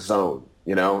in my zone,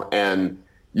 and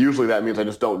usually that means I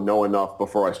just don't know enough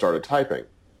before I started typing.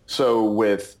 So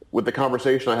with the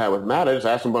conversation I had with Matt, I just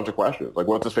asked him a bunch of questions, like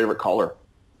what's his favorite color?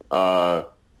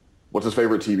 What's his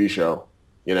favorite TV show?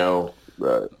 Did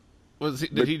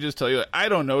he just tell you, I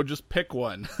don't know, just pick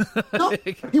one? No,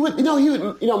 he would,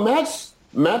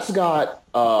 Matt's got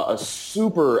a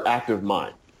super active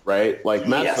mind, right? Like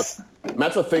Matt's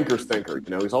a thinker's thinker.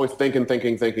 He's always thinking.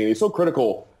 He's so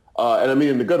critical, and I mean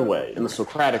in the good way, in the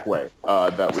Socratic way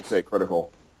that we say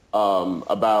critical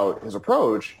about his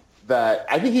approach. That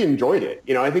I think he enjoyed it.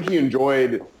 I think he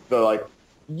enjoyed the I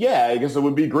guess it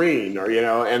would be green, or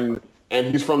and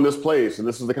he's from this place, and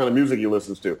this is the kind of music he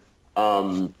listens to.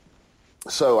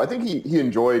 So I think he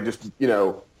enjoyed just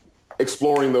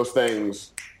exploring those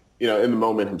things in the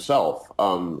moment himself.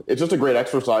 It's just a great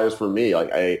exercise for me.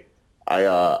 Like I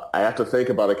have to think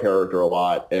about a character a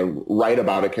lot and write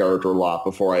about a character a lot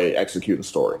before I execute a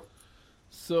story.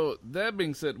 So that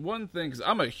being said, one thing, because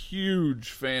I'm a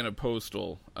huge fan of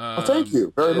Postal. Thank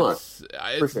you very much.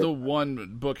 It's the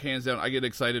one book, hands down, I get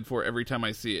excited for every time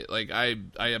I see it. Like I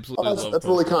absolutely love that's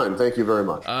Postal. really kind. Thank you very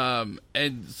much.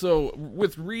 And so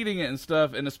with reading it and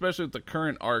stuff, and especially with the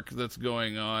current arc that's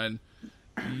going on,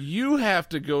 you have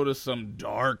to go to some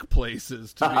dark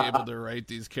places to be able to write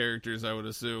these characters, I would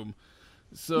assume.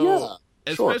 So. Yeah.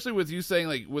 Especially with you saying,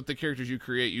 like, with the characters you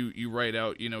create, you write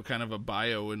out, kind of a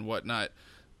bio and whatnot.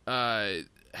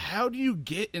 How do you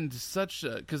get into such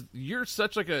a... Because you're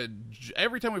such, like,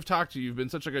 every time we've talked to you, you've been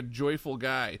such, like, a joyful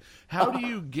guy. How do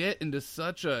you get into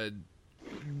such a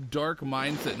dark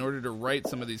mindset in order to write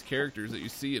some of these characters that you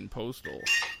see in Postal?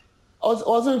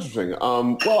 Oh, it's interesting.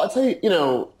 Well, I'd say,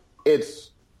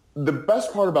 it's... The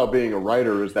best part about being a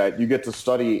writer is that you get to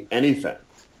study anything.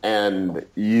 And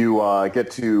you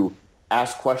get to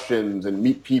ask questions and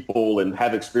meet people and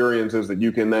have experiences that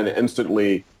you can then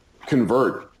instantly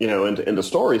convert, into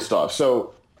story stuff.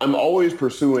 So I'm always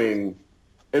pursuing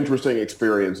interesting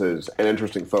experiences and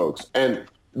interesting folks. And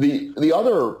the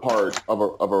other part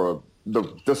of the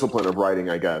discipline of writing,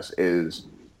 I guess, is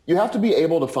you have to be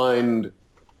able to find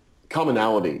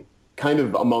commonality kind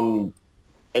of among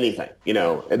anything,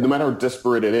 no matter how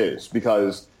disparate it is,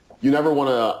 because you never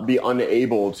want to be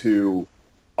unable to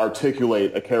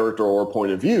articulate a character or a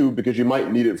point of view because you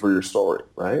might need it for your story,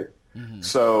 right? Mm-hmm.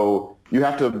 So you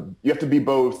have to be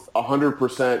both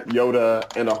 100%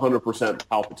 Yoda and 100%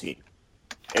 Palpatine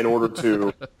in order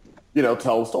to,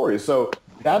 tell the story. So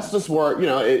that's just where,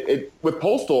 with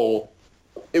Postal,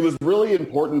 it was really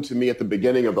important to me at the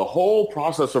beginning of the whole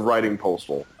process of writing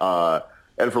Postal.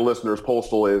 And for listeners,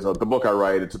 Postal is the book I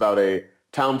write. It's about a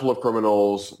town full of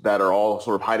criminals that are all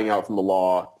sort of hiding out from the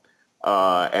law.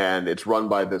 And it's run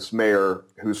by this mayor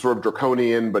who's sort of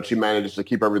draconian, but she manages to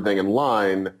keep everything in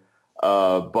line.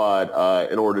 But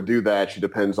in order to do that, she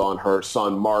depends on her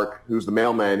son, Mark, who's the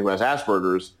mailman who has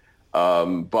Asperger's.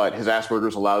 But his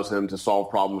Asperger's allows him to solve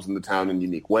problems in the town in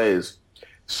unique ways.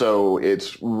 So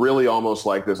it's really almost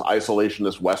like this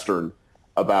isolationist Western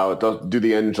about do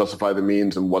the end justify the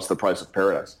means and what's the price of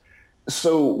paradise.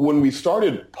 So when we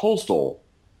started Postal,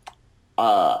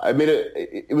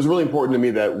 it was really important to me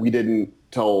that we didn't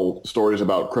tell stories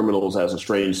about criminals as a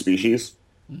strange species,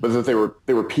 but that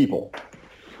they were people,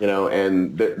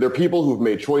 and they're people who've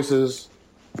made choices.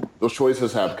 Those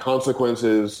choices have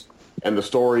consequences, and the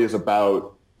story is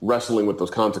about wrestling with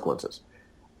those consequences.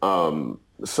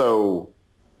 So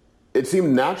it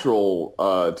seemed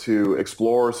natural to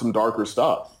explore some darker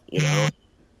stuff,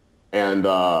 and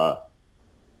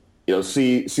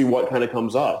see what kind of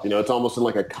comes up. It's almost in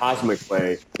like a cosmic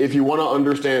way. If you want to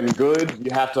understand good,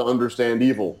 you have to understand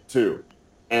evil too,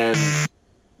 and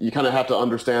you kind of have to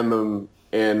understand them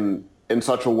in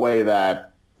such a way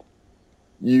that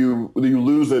you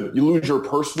lose your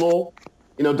personal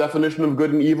definition of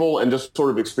good and evil and just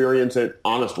sort of experience it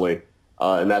honestly.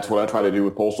 And that's what I try to do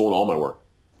with Postal and all my work.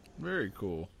 Very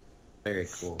cool. Very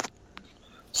cool.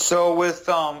 So with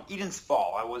Eden's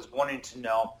Fall, I was wanting to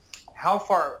know, how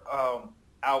far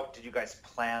out did you guys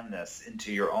plan this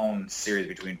into your own series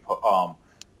between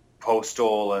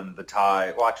Postal and the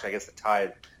Tide? Well, actually, I guess the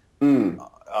Tide,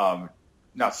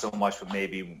 not so much, but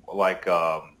maybe like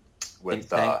with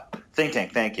Think Think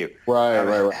Tank. Thank you.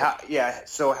 Right.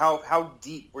 So how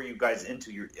deep were you guys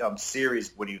into your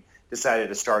series when you decided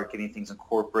to start getting things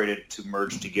incorporated to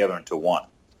merge together into one?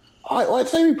 I'd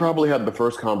say we probably had the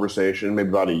first conversation maybe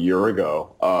about a year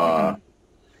ago.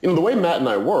 The way Matt and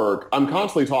I work, I'm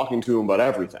constantly talking to him about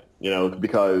everything,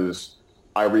 because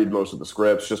I read most of the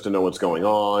scripts just to know what's going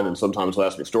on, and sometimes he'll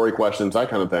ask me story questions, that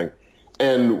kind of thing.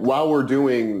 And while we're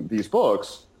doing these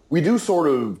books, we do sort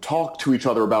of talk to each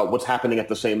other about what's happening at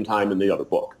the same time in the other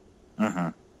book.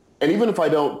 And even if I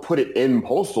don't put it in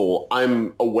Postal,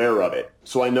 I'm aware of it.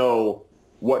 So I know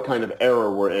what kind of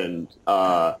era we're in,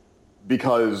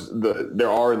 because they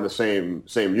are in the same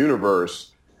universe.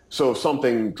 So if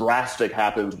something drastic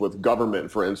happens with government,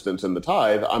 for instance, in the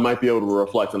Tithe, I might be able to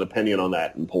reflect an opinion on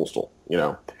that in Postal,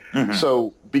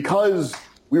 So because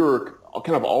we were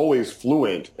kind of always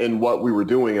fluent in what we were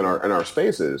doing in our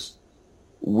spaces,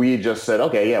 we just said,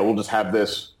 okay, yeah, we'll just have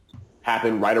this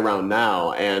happen right around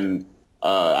now. And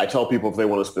I tell people if they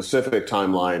want a specific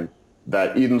timeline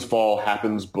that Eden's Fall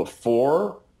happens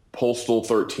before Postal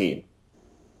 13.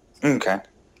 Okay.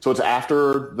 So it's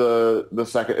after the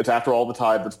second. It's after all the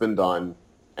Tithe that's been done,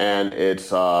 and it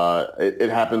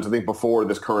happens, I think, before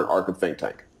this current arc of Think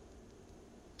Tank.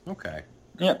 Okay.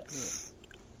 Yeah.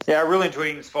 Yeah, I really enjoyed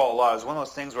Eden's Fall a lot. It was one of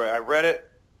those things where I read it,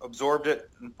 absorbed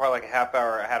it, and probably like a half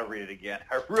hour I had to read it again.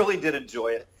 I really did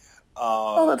enjoy it.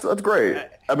 That's great.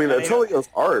 I mean, Attilio's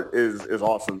art is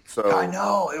awesome. So I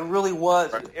know it really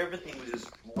was. Right. Everything was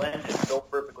just blended so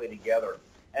perfectly together.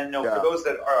 And Yeah. for those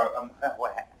that are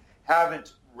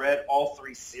haven't read all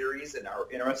three series and are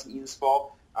interested in Eden's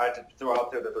Fall, I have to throw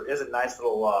out there that there is a nice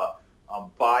little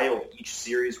bio of each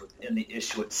series within the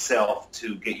issue itself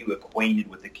to get you acquainted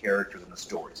with the characters and the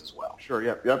stories as well. Sure.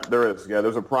 Yep. There is. Yeah,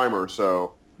 there's a primer.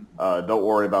 So don't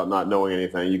worry about not knowing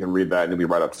anything. You can read that and you'll be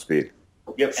right up to speed.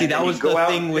 Yep. See, and that then was you go the out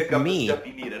thing and with pick up the me. stuff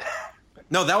you needed.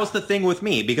 No, that was the thing with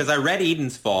me because I read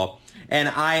Eden's Fall, and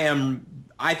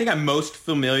I think I'm most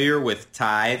familiar with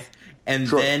Tithe, and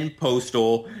Sure. then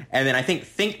Postal, and then I think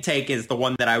Think Tank is the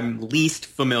one that I'm least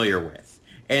familiar with.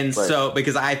 And Right. so,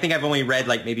 because I think I've only read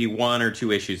like maybe 1 or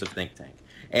 2 issues of Think Tank.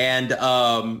 And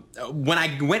when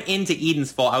I went into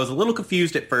Eden's Fall, I was a little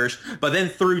confused at first, but then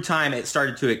through time it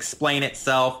started to explain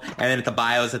itself, and then at the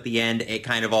bios at the end, it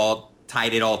kind of all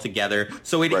tied it all together.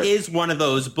 So it Right. is one of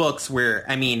those books where,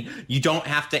 I mean, you don't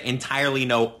have to entirely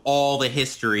know all the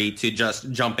history to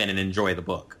just jump in and enjoy the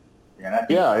book. Yeah, and I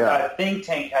think, Yeah. Think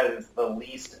Tank has the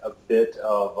least a bit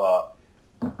of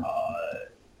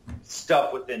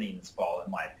stuff within Eden's Fall, in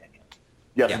my opinion.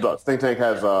 Yes, Yeah. it does. Think Tank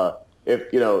has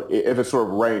if it's sort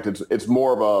of ranked, it's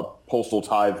more of a Postal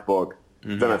Tithe book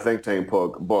than a Think Tank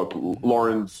book.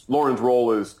 Lauren's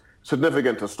role is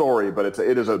significant to story, but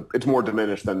it's more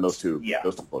diminished than those two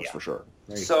books for sure.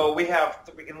 So we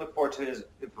can look forward to, if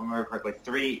I remember correctly,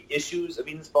 3 issues of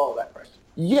Eden's Fall. Is that correct?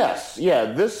 Yes, yeah.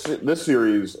 This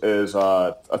series is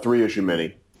a 3-issue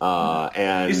mini,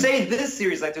 and You say this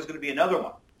series like there's going to be another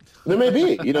one. there may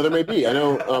be. There may be. I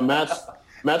know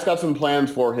Matt's got some plans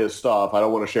for his stuff. I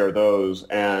don't want to share those,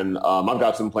 and I've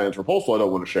got some plans for Postal I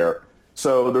don't want to share.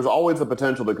 So there's always the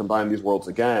potential to combine these worlds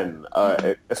again,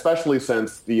 especially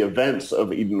since the events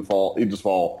of Eden's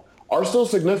Fall are still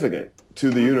significant to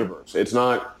the universe. It's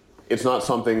not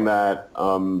something that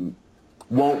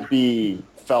won't be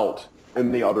felt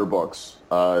in the other books.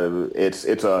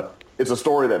 It's a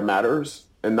story that matters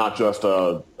and not just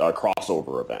a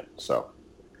crossover event. So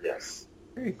Yes.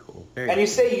 Very cool. And you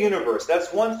say universe.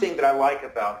 That's one thing that I like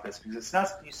about this, because it's not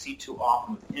something you see too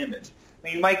often with Image. I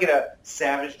mean, you might get a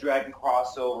Savage Dragon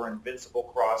crossover,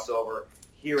 Invincible crossover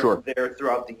here Sure. and there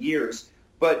throughout the years,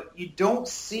 but you don't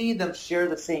see them share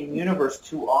the same universe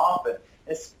too often,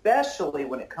 especially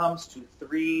when it comes to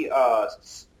 3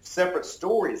 separate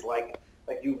stories like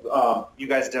you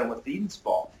guys done with Eden's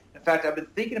Fall. In fact, I've been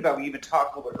thinking about, we even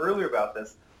talked a little bit earlier about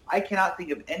this, I cannot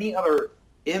think of any other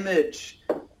Image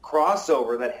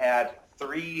crossover that had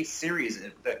 3 series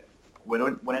that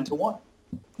went into one.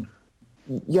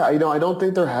 yeah, I don't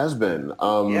think there has been.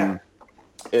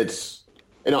 It's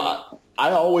I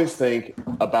always think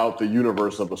about the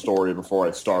universe of a story before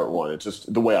I start one. It's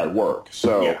just the way I work.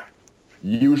 So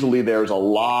usually there's a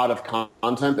lot of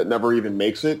content that never even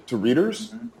makes it to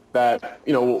readers that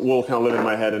will kind of live in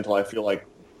my head until I feel like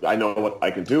I know what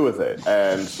I can do with it.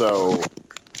 And so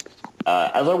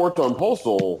as I worked on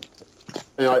Postal,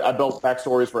 I built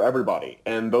backstories for everybody,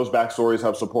 and those backstories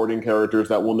have supporting characters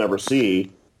that we'll never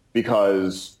see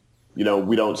because we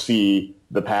don't see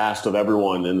the past of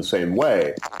everyone in the same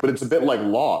way. But it's a bit like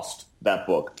Lost, that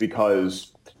book,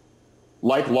 because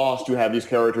like Lost, you have these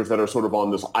characters that are sort of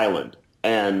on this island,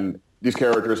 and these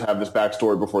characters have this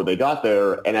backstory before they got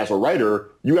there, and as a writer,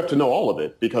 you have to know all of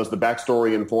it because the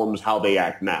backstory informs how they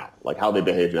act now, like how they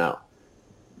behave now.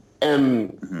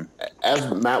 And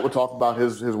as Matt would talk about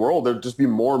his world, there'd just be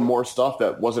more and more stuff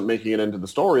that wasn't making it into the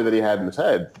story that he had in his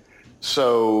head.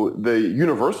 So the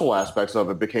universal aspects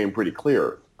of it became pretty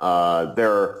clear.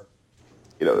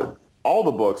 All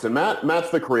the books, and Matt's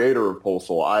the creator of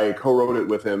Postal. I co-wrote it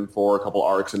with him for a couple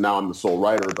arcs, and now I'm the sole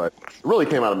writer, but it really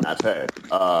came out of Matt's head.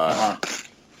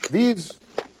 These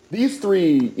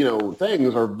three,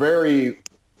 things are very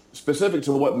specific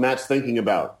to what Matt's thinking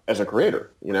about as a creator.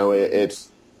 It's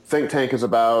Think Tank is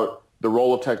about the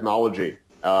role of technology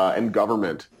and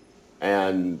government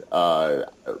and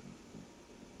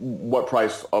what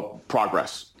price of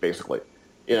progress, basically.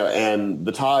 And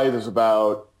The Tithe is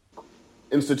about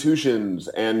institutions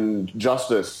and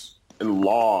justice and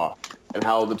law and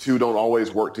how the two don't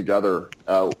always work together,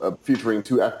 featuring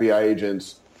two FBI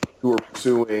agents who are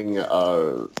pursuing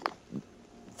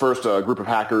first a group of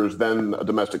hackers, then a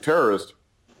domestic terrorist.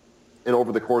 And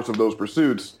over the course of those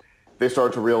pursuits, they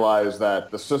start to realize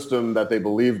that the system that they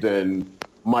believed in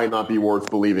might not be worth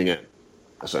believing in,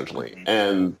 essentially.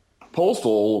 And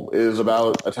Postal is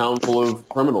about a town full of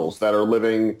criminals that are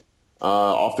living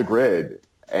off the grid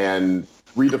and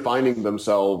redefining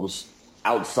themselves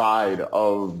outside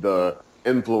of the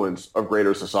influence of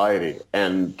greater society.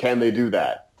 And can they do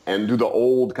that? And do the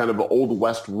old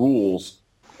West rules,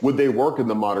 would they work in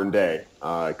the modern day?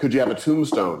 Could you have a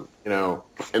tombstone,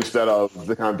 instead of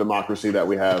the kind of democracy that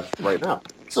we have right now?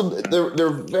 So they're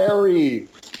very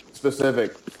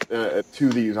specific to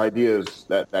these ideas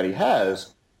that he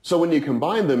has. So when you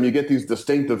combine them, you get these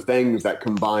distinctive things that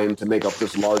combine to make up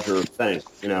this larger thing,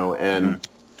 and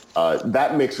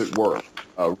that makes it work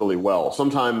really well.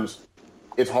 Sometimes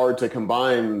it's hard to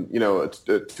combine,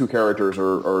 two characters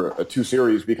or two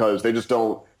series because they just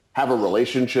don't have a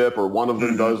relationship, or one of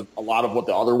them does a lot of what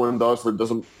the other one does, so there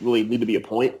doesn't really need to be a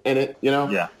point in it,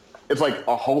 Yeah. It's like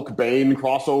a Hulk-Bane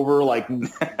crossover,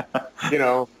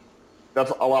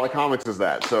 that's a lot of comics is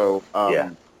that. So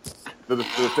the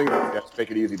thing that make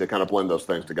it easy to kind of blend those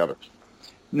things together.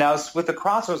 Now, with the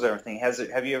crossovers and everything,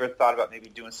 have you ever thought about maybe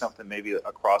doing something, maybe a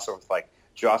crossover with like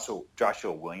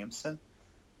Joshua Williamson?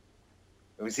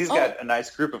 Because he's got a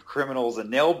nice group of criminals and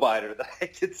Nailbiter that I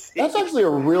could see. That's actually a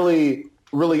really,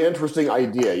 really interesting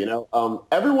idea.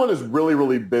 Everyone is really,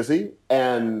 really busy,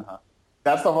 and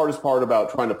that's the hardest part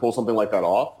about trying to pull something like that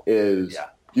off. Is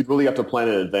you'd really have to plan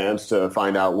in advance to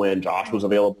find out when Josh was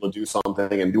available to do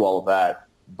something and do all of that.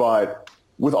 But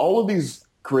with all of these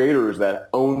creators that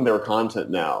own their content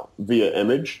now via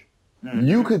Image,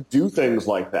 you could do things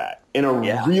like that in a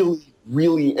really,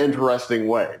 really interesting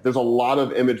way. There's a lot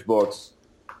of Image books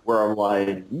where I'm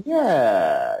like,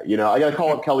 I got to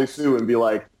call up Kelly Sue and be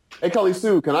like, hey, Kelly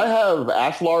Sue, can I have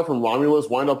Ashlar from Romulus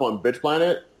wind up on Bitch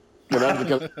Planet? That'd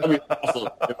be awesome.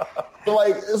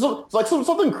 But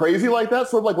something crazy like that,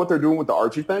 sort of like what they're doing with the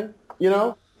Archie thing,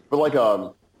 but like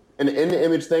an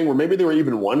in-image thing where maybe they were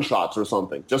even one-shots or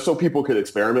something, just so people could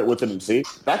experiment with it and see.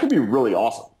 That could be really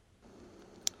awesome.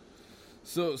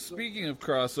 So, speaking of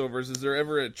crossovers, is there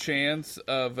ever a chance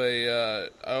of a,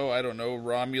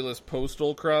 Romulus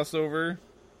Postal crossover?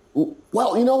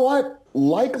 Well, you know what?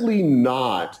 Likely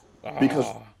not, because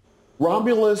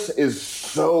Romulus is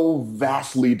so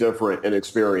vastly different in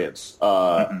experience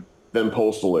than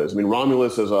Postal is. I mean,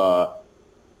 Romulus is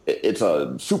it's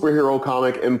a superhero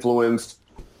comic influenced,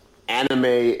 anime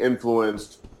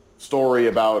influenced story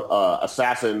about an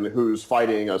assassin who's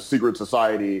fighting a secret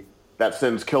society that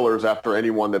sends killers after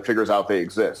anyone that figures out they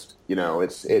exist.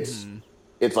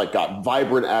 It's like got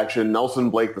vibrant action.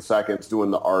 Nelson Blake II's doing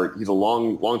the art. He's a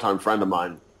long-time friend of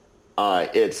mine.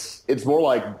 It's more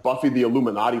like Buffy the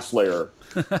Illuminati Slayer.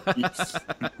 It's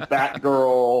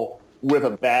Batgirl with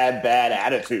a bad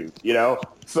attitude,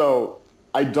 So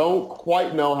I don't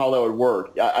quite know how that would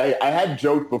work. I had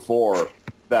joked before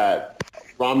that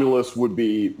Romulus would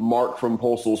be Mark from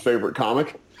Postal's favorite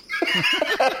comic.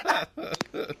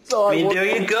 So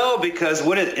there you go, because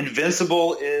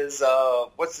Invincible is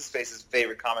what's his face's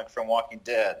favorite comic from Walking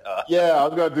Dead. I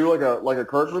was gonna do like a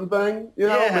Kirkman thing,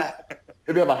 Yeah.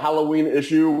 Maybe have a Halloween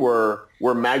issue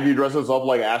where Maggie dresses up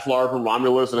like Ashlar from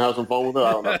Romulus and has some fun with it.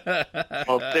 I don't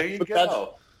know. There you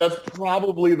go. That's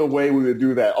probably the way we would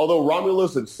do that. Although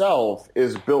Romulus itself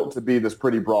is built to be this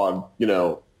pretty broad,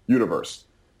 universe.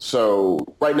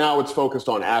 So right now it's focused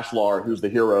on Ashlar, who's the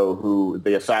hero,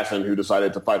 the assassin who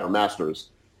decided to fight her masters.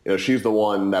 She's the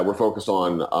one that we're focused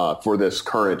on for this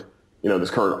current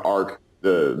arc,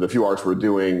 the few arcs we're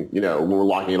doing, when we're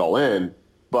locking it all in.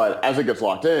 But as it gets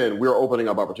locked in, we're opening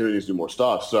up opportunities to do more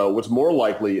stuff. So what's more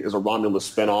likely is a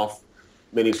Romulus spinoff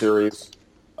miniseries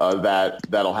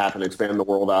that'll happen, expand the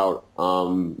world out.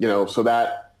 So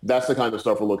that's the kind of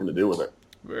stuff we're looking to do with it.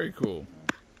 Very cool.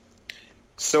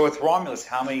 So with Romulus,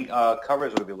 how many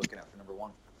covers will we be looking at for number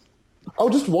 1? Oh,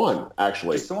 just one,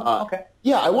 actually. Just the one? Okay.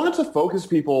 Yeah, I wanted to focus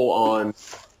people on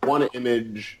one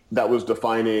image that was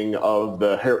defining of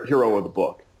the hero of the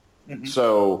book. Mm-hmm.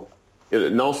 So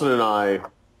Nelson and I,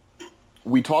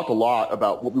 we talked a lot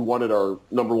about what we wanted our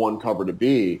number 1 cover to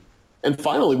be. And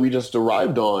finally, we just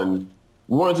arrived on,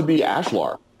 we wanted it to be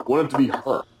Ashlar. We wanted it to be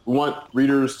her. We want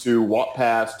readers to walk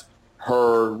past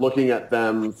her looking at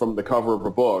them from the cover of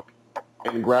a book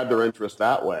and grab their interest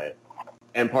that way.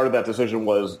 And part of that decision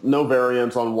was no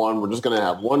variance on one. We're just going to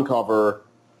have one cover,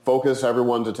 focus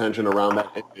everyone's attention around that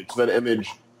image. So that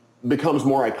image becomes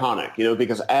more iconic,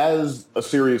 because as a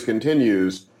series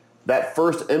continues, that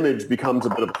first image becomes a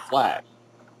bit of a flag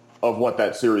of what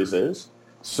that series is.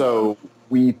 So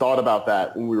we thought about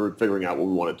that when we were figuring out what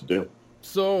we wanted to do.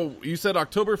 So you said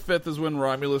October 5th is when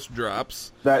Romulus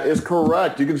drops. That is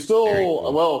correct. You can still,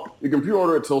 you can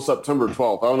pre-order it till September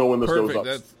 12th. I don't know when this goes up.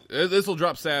 This will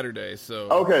drop Saturday. So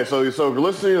okay, so if you're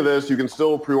listening to this, you can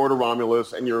still pre-order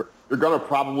Romulus, and you're going to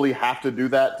probably have to do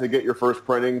that to get your first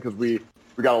printing because we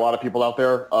got a lot of people out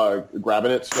there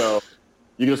grabbing it. So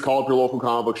you can just call up your local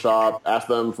comic book shop, ask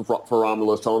them for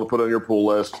Romulus, tell them to put it on your pool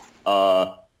list,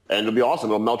 and it'll be awesome.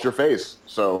 It'll melt your face.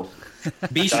 So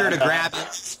be sure to grab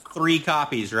 3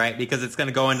 copies, right? Because it's going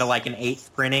to go into like an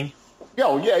 8th printing.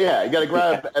 Yeah. You got to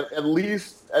grab at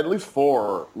least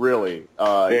 4, really. You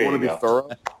want to be thorough.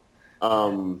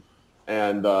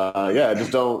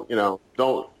 Just don't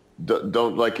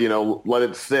let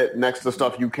it sit next to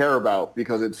stuff you care about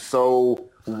because it's so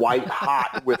white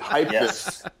hot with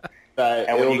hypeness that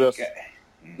it'll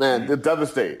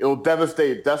devastate. It'll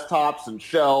devastate desktops and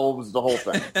shelves, the whole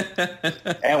thing.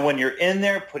 And when you're in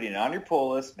there putting it on your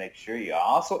pull list, make sure you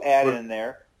also add in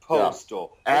there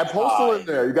Postal. Yeah. Add Postal in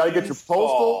there. You got to get your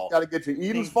Postal. Got to get your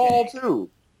Eden's Fall too.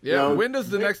 Yeah. When does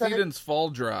the next Eden's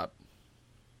Fall drop?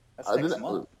 That's next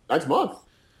month. Next month.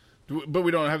 But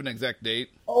we don't have an exact date.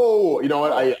 Oh, you know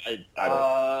what? I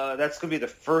don't. That's going to be the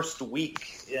first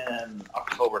week in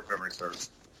October, if memory serves.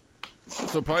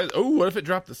 So probably. Oh, what if it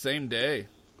dropped the same day?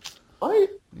 What?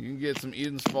 You can get some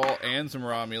Eden's Fall and some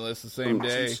Romulus the same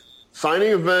day.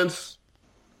 Signing events,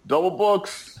 double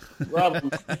books.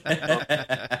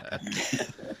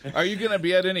 Are you going to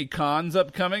be at any cons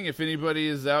upcoming? If anybody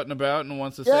is out and about and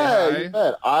wants to say hi, hi? You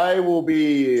bet. I will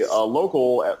be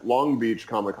local at Long Beach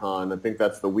Comic Con. I think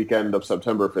that's the weekend of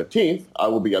September 15th. I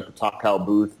will be at the Top Cow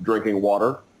booth drinking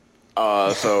water.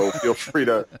 So feel free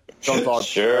to jump on.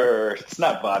 Sure, it's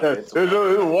not vodka. It's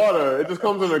water. It just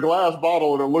comes in a glass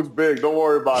bottle and it looks big. Don't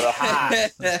worry about it.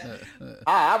 Hi,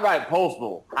 I write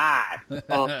Postal. Hi. And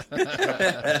I'm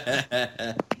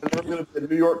going to be at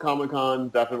New York Comic Con.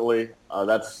 Definitely.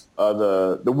 That's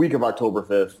the week of October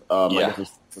 5th. I guess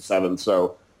it's the 7th.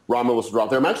 So Romulus will drop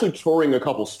there. I'm actually touring a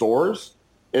couple stores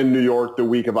in New York the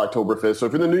week of October 5th. So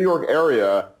if you're in the New York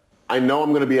area, I know I'm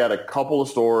going to be at a couple of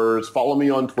stores. Follow me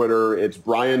on Twitter. It's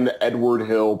Brian Edward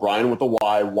Hill, Brian with a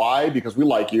Y. Why? Because we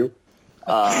like you.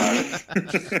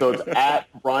 So it's at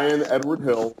Brian Edward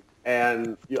Hill,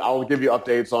 and I'll give you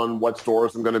updates on what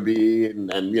stores I'm going to be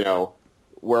and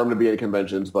where I'm going to be at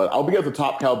conventions. But I'll be at the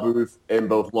Top Cow booth in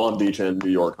both Long Beach and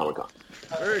New York Comic Con.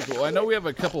 Very cool. I know we have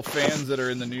a couple fans that are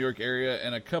in the New York area,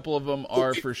 and a couple of them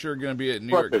are for sure going to be at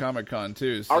New York Comic Con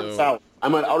too. So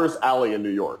I'm at Artist Alley in New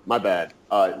York. My bad.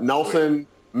 Nelson,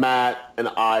 Matt, and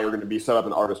I are going to be set up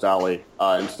in Artist Alley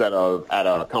instead of at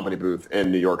a company booth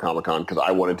in New York Comic Con because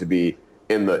I wanted to be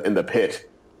in the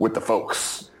pit with the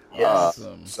folks. Yes.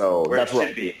 So where that's it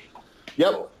should be.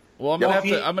 Yep. Well, I'm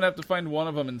gonna have to find one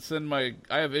of them and send my.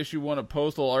 I have issue 1 of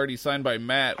Postal already signed by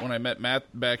Matt when I met Matt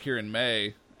back here in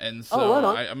May, and so right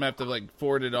on. I'm gonna have to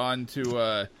forward it on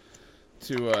to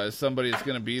somebody that's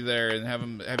gonna be there and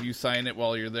have you sign it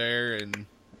while you're there and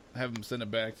have them send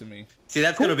it back to me. See,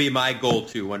 that's gonna be my goal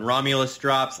too. When Romulus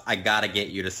drops, I gotta get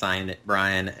you to sign it,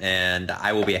 Brian, and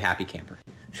I will be a happy camper.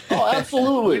 Oh,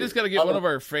 absolutely. We just got to get one of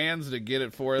our fans to get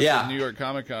it for us at New York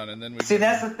Comic Con, and then we see.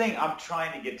 That's the thing. I'm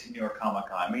trying to get to New York Comic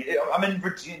Con. I mean, I'm in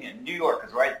Virginia. New York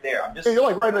is right there. You're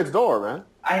like right next door, man.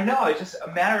 I know. It's just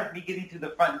a matter of me getting to the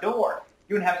front door.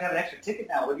 You wouldn't have to have an extra ticket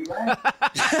now, would you, Ryan?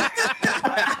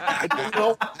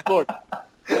 Look,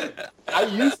 I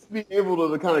used to be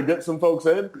able to kind of get some folks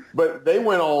in, but they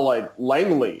went all like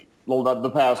Langley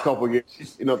the past couple of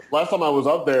years. Last time I was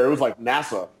up there, it was like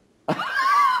NASA.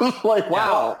 Like,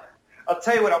 wow. I'll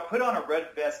tell you what, I'll put on a red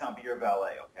vest and I'll be your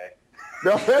valet, okay?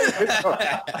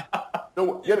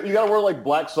 No, you got to wear like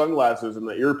black sunglasses and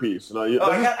the earpiece. I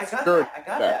got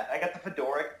that. I got the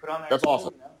fedora I could put on there. That's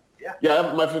awesome. Yeah.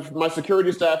 Yeah, my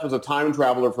security staff is a time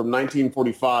traveler from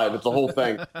 1945. It's a whole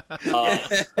thing.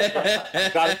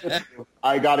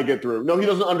 I got to get through. No, he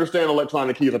doesn't understand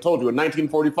electronic keys. I told you, in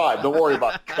 1945. Don't worry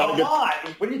about it. Come on.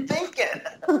 What are you thinking?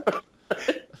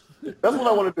 That's what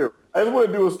I want to do. I just want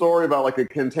to do a story about like a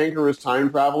cantankerous time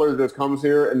traveler that comes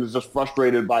here and is just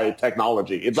frustrated by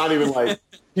technology. It's not even like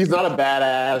he's not a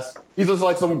badass. He's just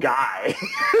like some guy.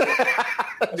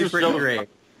 It's pretty great.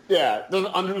 Yeah,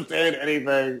 doesn't understand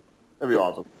anything. That'd be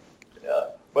awesome. Yeah.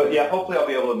 But yeah, hopefully I'll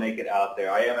be able to make it out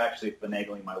there. I am actually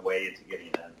finagling my way into getting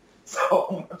in.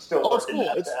 So I'm still working cool.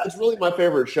 at that. It's really my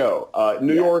favorite show.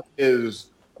 New York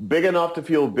is big enough to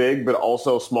feel big, but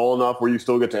also small enough where you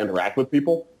still get to interact with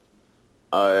people.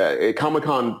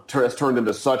 Comic-Con has turned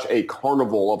into such a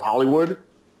carnival of Hollywood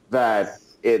that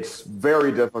it's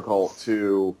very difficult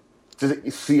to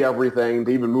see everything,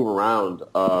 to even move around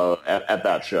at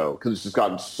that show because it's just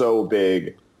gotten so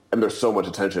big and there's so much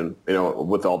attention,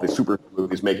 with all these super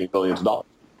movies making billions of dollars.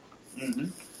 Mm-hmm.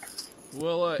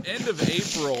 Well, end of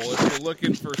April, if you're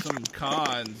looking for some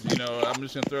cons, I'm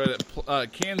just going to throw it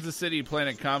at Kansas City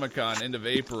Planet Comic-Con, end of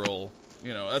April.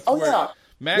 That's where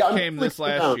Matt came this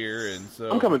last year, and so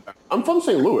I'm coming down. I'm from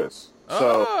St. Louis.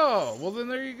 So, well then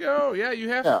there you go. Yeah, you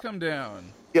have to come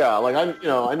down. Yeah, like I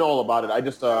know all about it. I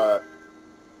just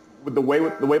with the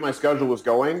way my schedule was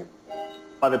going,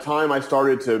 by the time I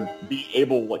started to be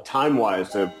able, like time-wise,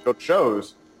 to go to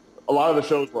shows, a lot of the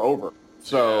shows were over.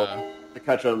 So to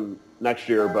catch them next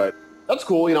year, but that's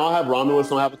cool. I'll have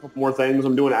Romulus, and I'll have a couple more things.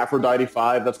 I'm doing Aphrodite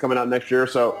 5 that's coming out next year,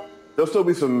 so there'll still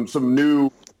be some new,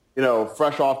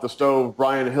 fresh off the stove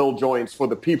Brian Hill joints for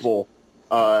the people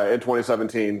in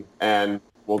 2017, and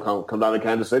we'll come down to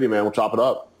Kansas City, man. We'll chop it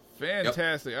up.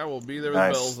 Fantastic. Yep. I will be there with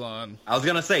bells on. I was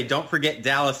going to say, don't forget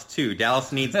Dallas, too.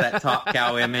 Dallas needs that Top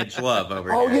Cow image love over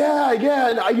here. Oh,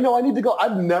 yeah. And, I need to go.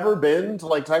 I've never been to,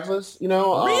 like, Texas,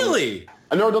 Really?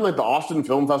 I've never done, like, the Austin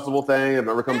Film Festival thing. I've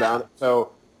never come down.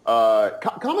 So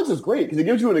comics is great because it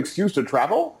gives you an excuse to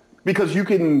travel because you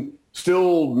can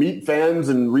still meet fans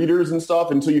and readers and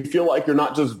stuff until you feel like you're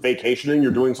not just vacationing,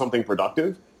 you're doing something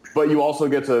productive. But you also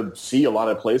get to see a lot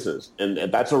of places, and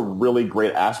that's a really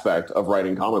great aspect of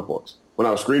writing comic books. When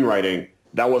I was screenwriting,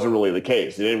 that wasn't really the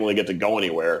case. You didn't really get to go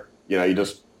anywhere. You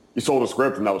sold a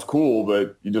script, and that was cool,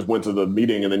 but you just went to the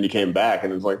meeting, and then you came back,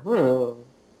 and it's like,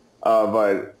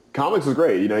 but comics is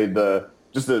great.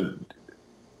 Just the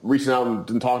reaching out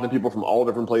and talking to people from all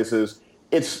different places.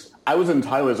 I was in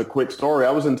Thailand, as a quick story.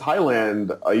 I was in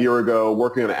Thailand a year ago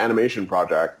working on an animation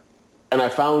project, and I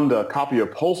found a copy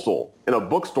of Postal in a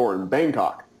bookstore in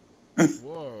Bangkok.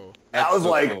 Whoa. I was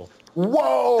like, cool.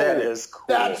 Whoa. That is cool.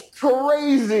 That's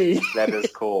crazy. That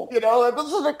is cool. This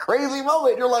is a crazy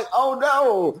moment. You're like, oh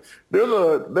no,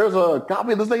 there's a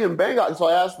copy of this thing in Bangkok. So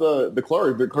I asked the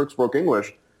clerk spoke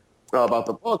English about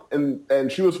the book,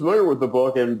 and she was familiar with the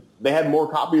book, and they had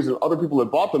more copies than other people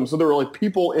had bought them. So there were like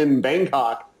people in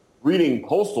Bangkok reading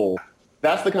Postal.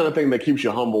 That's the kind of thing that keeps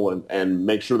you humble and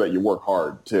makes sure that you work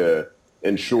hard to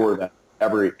ensure that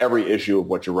every issue of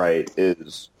what you write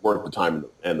is worth the time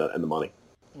and the money.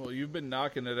 Well, you've been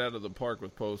knocking it out of the park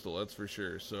with Postal, that's for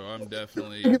sure. So I'm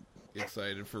definitely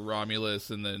excited for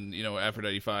Romulus and then,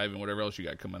 Aphrodite 5 and whatever else you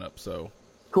got coming up. So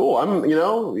cool. I'm,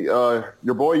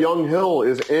 your boy Young Hill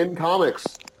is in comics.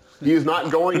 He is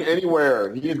not going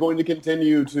anywhere. He is going to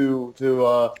continue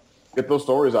to get those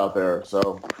stories out there.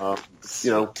 So,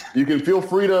 you can feel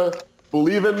free to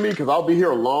believe in me because I'll be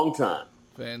here a long time.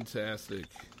 Fantastic.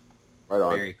 Right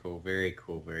on. Very cool. Very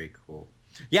cool. Very cool.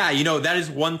 Yeah, that is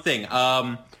one thing.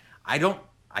 I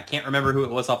can't remember who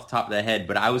it was off the top of the head,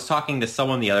 but I was talking to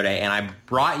someone the other day, and I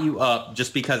brought you up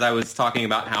just because I was talking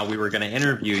about how we were going to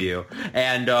interview you.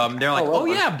 And they're like, oh,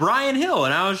 yeah, Brian Hill.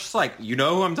 And I was just like, you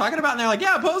know who I'm talking about? And they're like,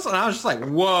 yeah, Postal. And I was just like,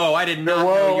 whoa, I did not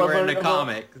know you were in the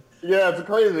comic. Yeah, it's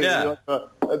crazy. Yeah.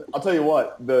 I'll tell you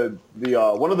what, the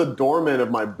one of the doormen of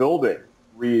my building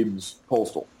reads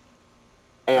Postal.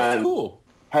 And that's cool.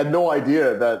 Had no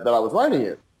idea that I was writing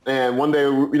it. And one day,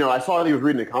 I saw that he was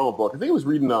reading a comic book. I think he was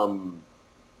reading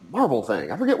Marvel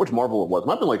thing. I forget which Marvel it was. It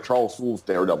might have been like Charles Soule's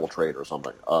Daredevil trade or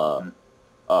something. It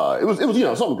was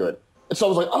something good. And so I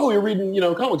was like, oh, you're reading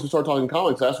comics. We started talking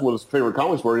comics. I asked him what his favorite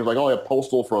comics were. He was like, oh, I have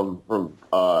Postal from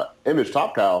Image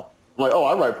Top Cow. I'm like, oh,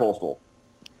 I write Postal.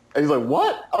 And he's like,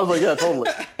 what? I was like, yeah,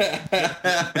 totally.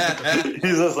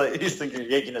 He's just like, he's thinking you're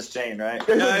yanking his chain, right?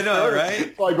 Yeah, I know,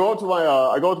 right? So I go up to my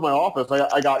office.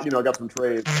 I got some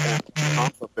trades and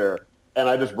comps up there, and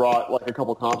I just brought like a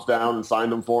couple comps down and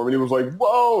signed them for him. And he was like,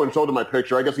 whoa, and showed him my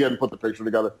picture. I guess he hadn't put the picture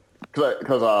together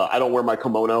because I don't wear my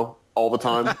kimono all the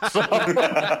time. So,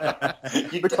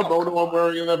 the kimono I'm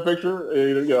wearing in that picture,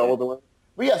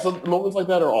 but yeah, so moments like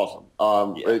that are awesome.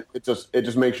 It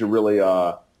just makes you really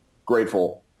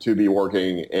grateful to be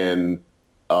working in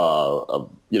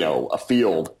a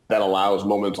field that allows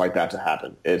moments like that to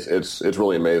happen. It's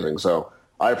really amazing. So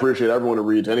I appreciate everyone who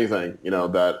reads anything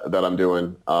that I'm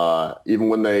doing, even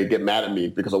when they get mad at me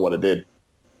because of what I did.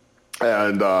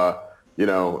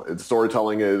 And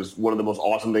storytelling is one of the most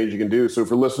awesome things you can do. So if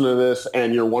you're listening to this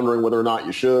and you're wondering whether or not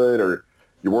you should, or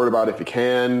you're worried about if you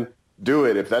can, do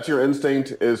it. If that's your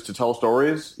instinct, is to tell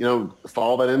stories,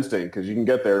 follow that instinct, because you can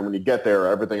get there. And when you get there,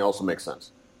 everything else will make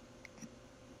sense.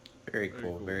 Very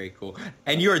cool, very cool.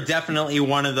 And you're definitely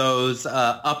one of those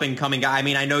up-and-coming guys. I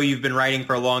mean, I know you've been writing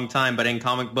for a long time, but in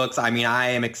comic books, I mean, I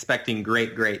am expecting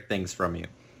great, great things from you.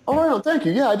 Oh, right, thank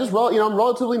you. Yeah, I'm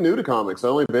relatively new to comics.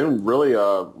 I've only been really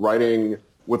writing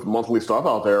with monthly stuff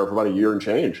out there for about a year and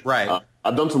change. Right.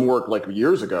 I've done some work like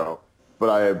years ago, but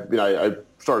I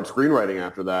started screenwriting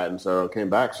after that, and so came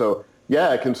back. So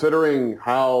yeah, considering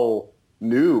how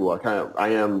new I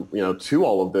am, to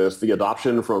all of this, the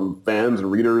adoption from fans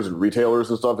and readers and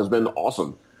retailers and stuff has been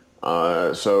awesome.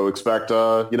 So expect,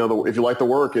 if you like the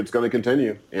work, it's going to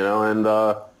continue, and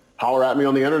holler at me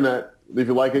on the internet if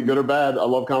you like it, good or bad. I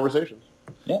love conversations.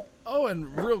 Yeah. Oh,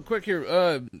 and real quick here,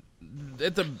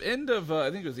 at the end of, I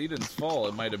think it was Eden's Fall,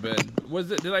 it might have been.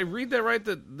 Did I read that right,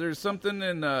 that there's something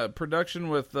in production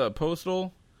with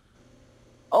Postal?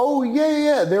 Oh,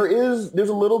 yeah. There's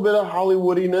a little bit of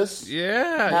Hollywoodiness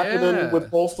happening with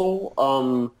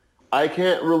Postal. I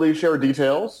can't really share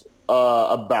details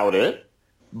about it,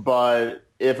 but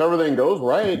if everything goes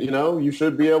right, you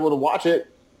should be able to watch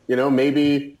it,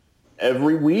 maybe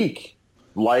every week,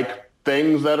 like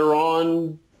things that are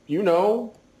on,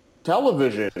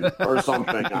 television or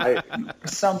something. But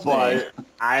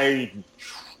I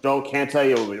can't tell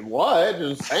you what.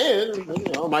 Just saying,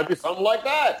 it might be something like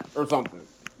that or something.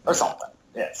 Or something.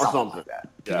 Yeah, something like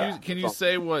that. Can you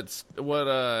say what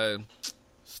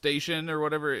station or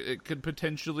whatever it could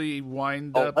potentially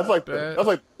wind up? That's like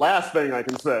the last thing I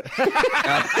can say.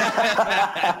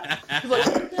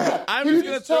 I'm just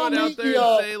gonna throw it out there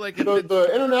and say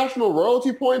the international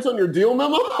royalty points on your deal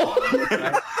memo.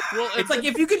 Well, it's like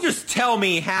if you could just tell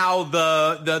me how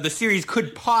the series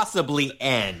could possibly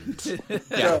end.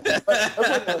 Yeah.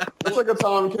 That's like a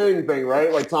Tom King thing,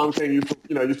 right? Like Tom King used to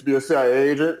be a CIA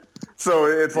agent. So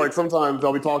it's like sometimes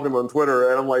I'll be talking to him on Twitter,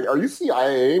 and I'm like, "Are you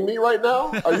CIAing me right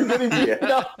now? Are you getting me?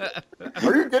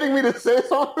 Are you getting me to say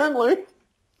something?" Like,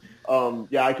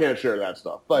 I can't share that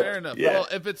stuff. But fair enough. Yeah. Well,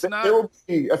 if it's not, there will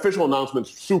be official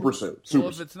announcements super soon.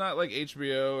 If it's not like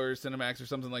HBO or Cinemax or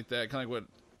something like that, kind of like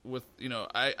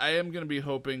I am going to be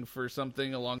hoping for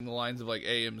something along the lines of like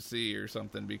AMC or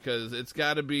something, because it's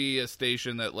got to be a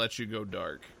station that lets you go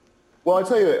dark. Well, I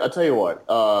tell you what.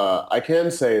 I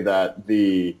can say that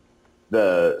the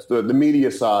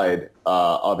media side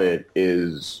of it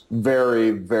is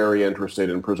very, very interested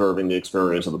in preserving the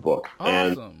experience of the book.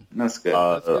 Awesome. And that's good.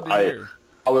 That's good to hear.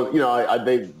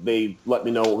 They let me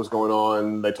know what was going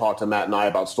on. They talked to Matt and I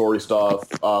about story stuff.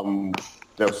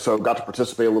 So got to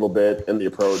participate a little bit in the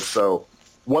approach. So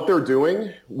what they're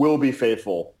doing will be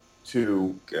faithful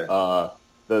to the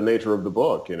nature of the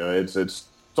book. It's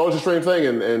always a strange thing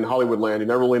in Hollywood land. You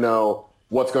never really know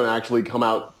what's going to actually come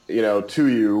out, to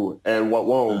you and what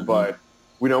won't. Mm-hmm. But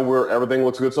we know everything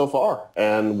looks good so far,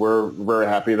 and we're very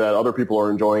happy that other people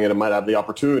are enjoying it and might have the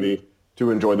opportunity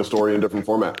to enjoy the story in different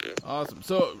formats. Awesome.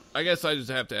 So I guess I just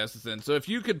have to ask this then. So if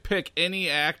you could pick any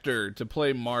actor to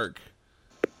play Mark,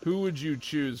 who would you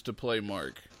choose to play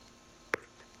Mark?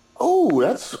 Oh,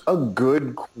 that's a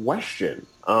good question.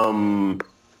 Miles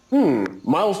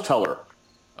Teller.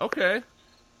 Okay.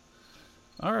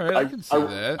 All right, I can see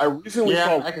that. I recently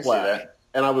saw Whiplash,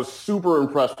 and I was super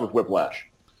impressed with Whiplash.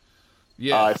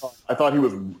 Yeah, I thought he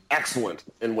was excellent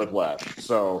in Whiplash.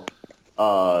 So,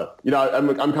 I'm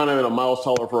kind of in a Miles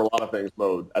Teller for a lot of things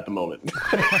mode at the moment.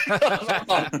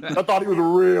 I thought he was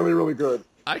really, really good.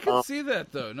 I can see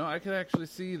that, though. No, I can actually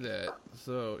see that.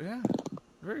 So, yeah,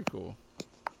 very cool.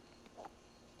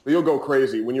 You'll go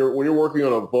crazy when you're working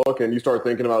on a book and you start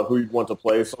thinking about who you want to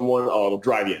play someone. Oh, it'll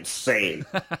drive you insane.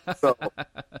 So,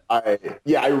 I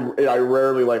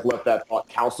rarely let that thought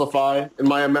calcify in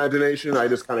my imagination. I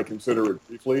just kind of consider it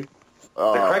briefly.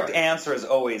 The correct answer is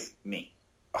always me.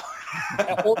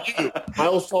 Or you,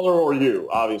 Miles Teller, or you,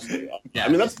 obviously. Yeah. I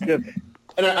mean, that's good.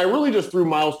 And I really just threw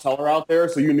Miles Teller out there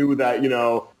so you knew that, you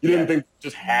didn't think you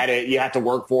just had it. You had to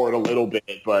work for it a little bit.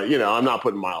 But, I'm not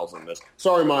putting Miles in this.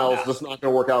 Sorry, Miles. This is not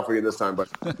going to work out for you this time. But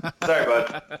sorry,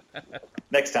 bud.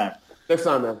 Next time. Next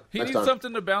time, man. He Next needs time.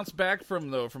 something to bounce back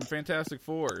from, though, from Fantastic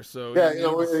Four. So Yeah,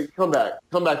 come back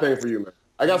thing for you, man.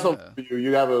 I got something for you.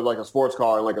 You have a sports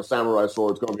car and like a samurai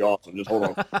sword. It's gonna be awesome. Just hold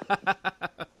on.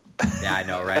 Yeah, I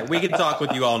know, right? We can talk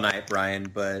with you all night, Brian,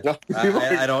 but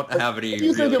I don't have any. What do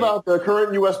you think about the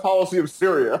current U.S. policy of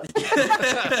Syria?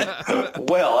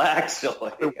 Well,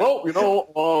 actually. Well,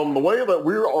 the way that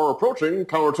we are approaching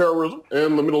counterterrorism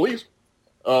in the Middle East,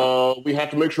 we have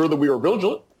to make sure that we are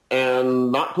vigilant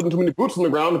and not putting too many boots on the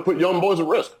ground to put young boys at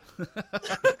risk.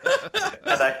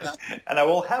 and I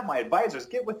will have my advisors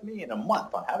get with me in a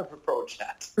month on how to approach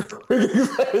that.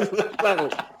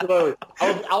 Exactly.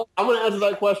 I'm going to answer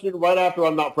that question right after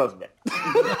I'm not president.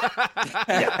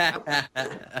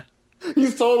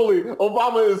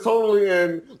 Obama is totally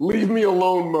in leave me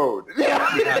alone mode.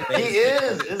 Yeah, he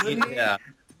is, isn't he? Yeah.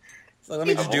 So let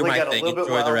me just do my thing,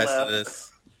 enjoy the rest of this.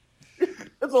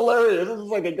 It's hilarious. This is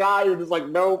like a guy who's just like,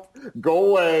 nope, go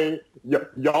away.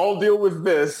 Y'all deal with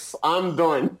this. I'm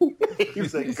done.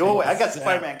 He's like, go away. I got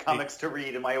Spider-Man comics to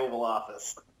read in my Oval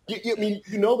Office. I mean,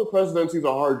 the presidency is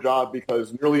a hard job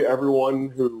because nearly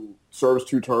everyone who serves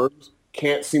 2 terms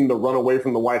can't seem to run away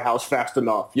from the White House fast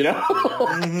enough,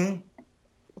 Mm-hmm.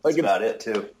 That's about it,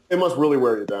 too. It must really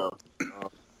wear you down.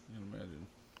 Imagine.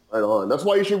 Right on. That's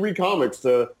why you should read comics,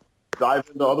 to dive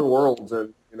into other worlds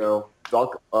and,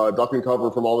 duck and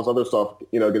cover from all this other stuff,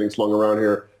 getting slung around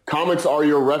here. Comics are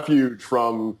your refuge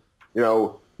from,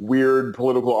 weird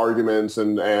political arguments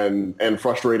and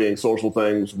frustrating social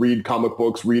things. Read comic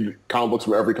books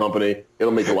from every company.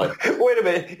 It'll make your life. Wait a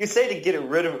minute. You say to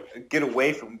get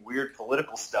away from weird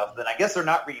political stuff, then I guess they're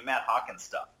not reading Matt Hawkins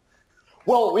stuff.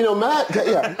 Well, Matt,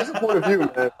 that's a point of view,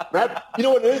 man. Matt, you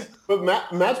know what it is? But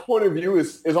Matt's point of view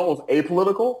is almost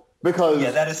apolitical because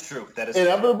that is true.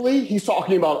 Inevitably, he's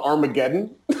talking about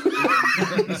Armageddon.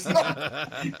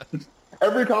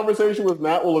 Every conversation with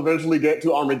Matt will eventually get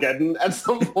to Armageddon at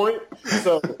some point.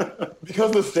 So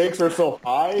because the stakes are so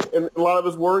high in a lot of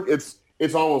his work, it's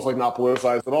almost like not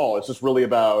politicized at all. It's just really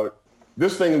about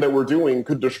this thing that we're doing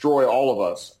could destroy all of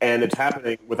us, and it's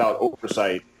happening without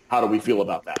oversight. How do we feel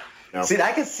about that? See,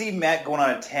 I could see Matt going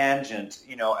on a tangent,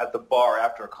 at the bar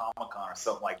after a Comic-Con or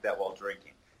something like that while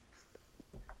drinking.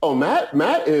 Oh, Matt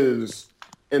is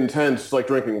intense, like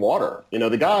drinking water.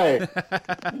 The guy's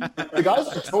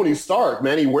like Tony Stark,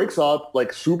 man. He wakes up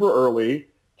like super early.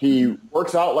 He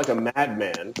works out like a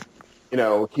madman. He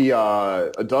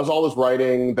does all his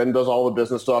writing, then does all the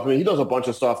business stuff. I mean, he does a bunch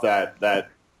of stuff that I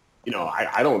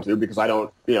don't do because I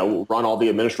don't run all the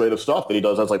administrative stuff that he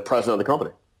does as like president of the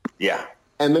company. Yeah.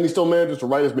 And then he still manages to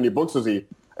write as many books as he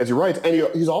writes. And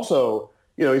he's also,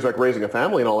 he's like raising a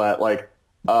family and all that. Like,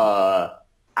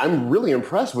 I'm really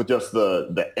impressed with just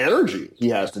the energy he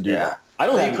has to do that. I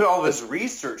don't put all this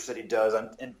research that he does on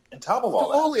top of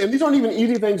all that. And these aren't even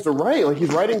easy things to write. Like,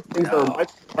 he's writing things that are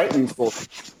frightening stories.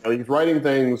 He's writing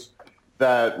things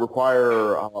that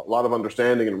require a lot of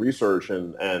understanding and research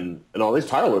and all. He's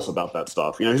tireless about that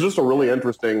stuff. He's just a really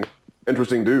interesting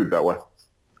dude that way.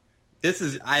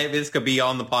 This could be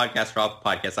on the podcast or off the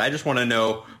podcast. I just want to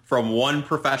know from one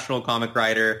professional comic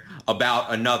writer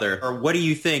about another. Or what do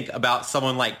you think about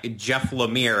someone like Jeff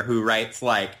Lemire, who writes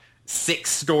like 6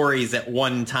 stories at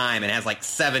one time and has like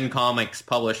 7 comics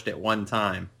published at one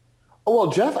time? Oh,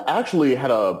 well, Jeff actually had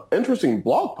a interesting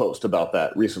blog post about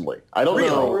that recently. I don't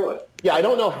know. Really? Yeah, I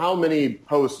don't know how many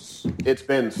posts it's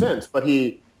been since, but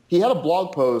he had a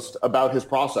blog post about his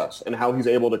process and how he's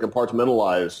able to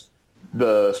compartmentalize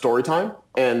the story time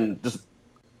and just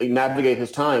navigate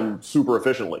his time super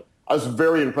efficiently. I was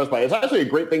very impressed by it. It's actually a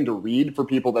great thing to read for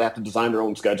people that have to design their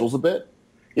own schedules a bit.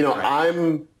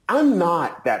 Right. I'm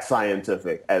not that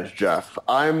scientific as Jeff.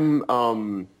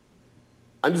 I'm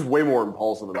just way more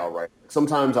impulsive about writing.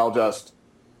 Sometimes I'll just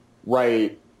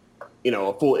write,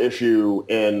 a full issue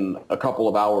in a couple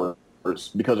of hours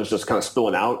because it's just kind of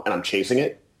spilling out and I'm chasing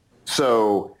it.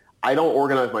 So I don't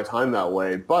organize my time that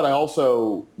way, but I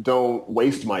also don't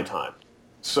waste my time.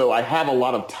 So I have a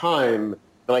lot of time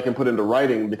that I can put into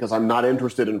writing because I'm not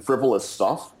interested in frivolous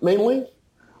stuff mainly.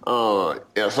 So,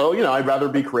 I'd rather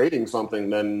be creating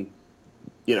something than,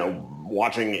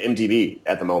 watching MTV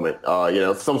at the moment,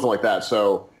 something like that.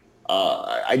 So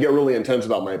I get really intense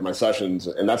about my sessions,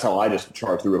 and that's how I just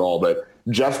charge through it all. But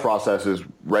Jeff's process is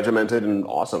regimented and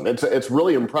awesome. It's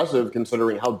really impressive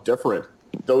considering how different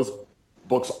those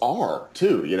books are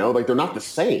too, like they're not the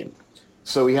same.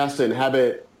 So he has to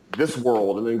inhabit this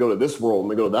world and then go to this world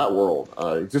and then go to that world.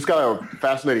 He's just got a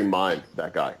fascinating mind,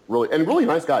 that guy. Really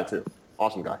nice guy too.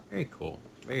 Awesome guy. Very cool.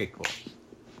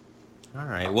 All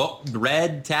right. Well,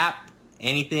 Red, Tap,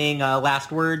 anything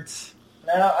last words?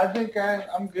 No, I think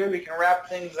I'm good. We can wrap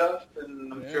things up,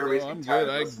 and I'm sure everybody's I'm tired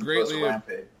good. of listening to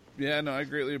Rampage. I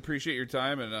greatly appreciate your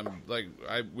time, and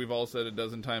we've all said a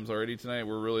dozen times already tonight.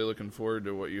 We're really looking forward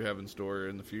to what you have in store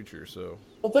in the future. So,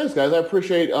 well, thanks, guys. I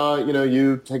appreciate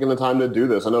you taking the time to do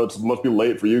this. I know it must be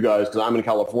late for you guys because I'm in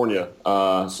California,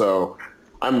 so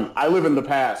I live in the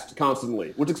past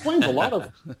constantly, which explains a lot of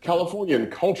Californian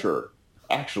culture.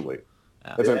 Actually,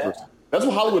 that's interesting. That's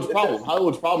what Hollywood's problem.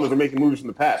 Hollywood's problem is they're making movies from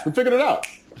the past. We figured it out.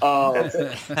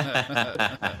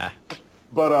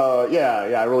 But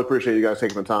I really appreciate you guys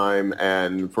taking the time.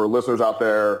 And for listeners out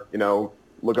there,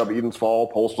 look up Eden's Fall,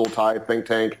 Postal, Tide, Think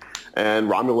Tank, and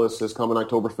Romulus is coming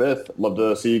October 5th. Love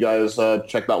to see you guys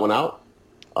check that one out.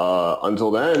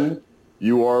 Until then,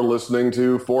 you are listening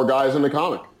to Four Guys in a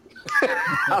Comic. The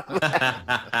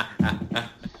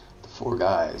four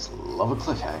guys love a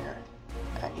cliffhanger,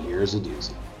 and here's a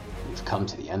doozy. We've come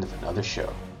to the end of another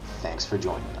show. Thanks for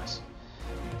joining us.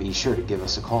 Be sure to give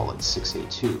us a call at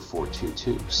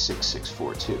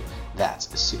 682-422-6642. That's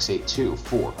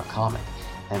 682-4-A-COMIC.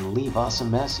 And leave us a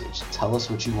message. Tell us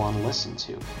what you want to listen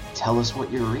to. Tell us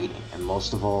what you're reading. And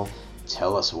most of all,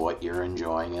 tell us what you're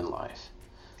enjoying in life.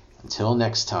 Until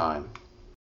next time,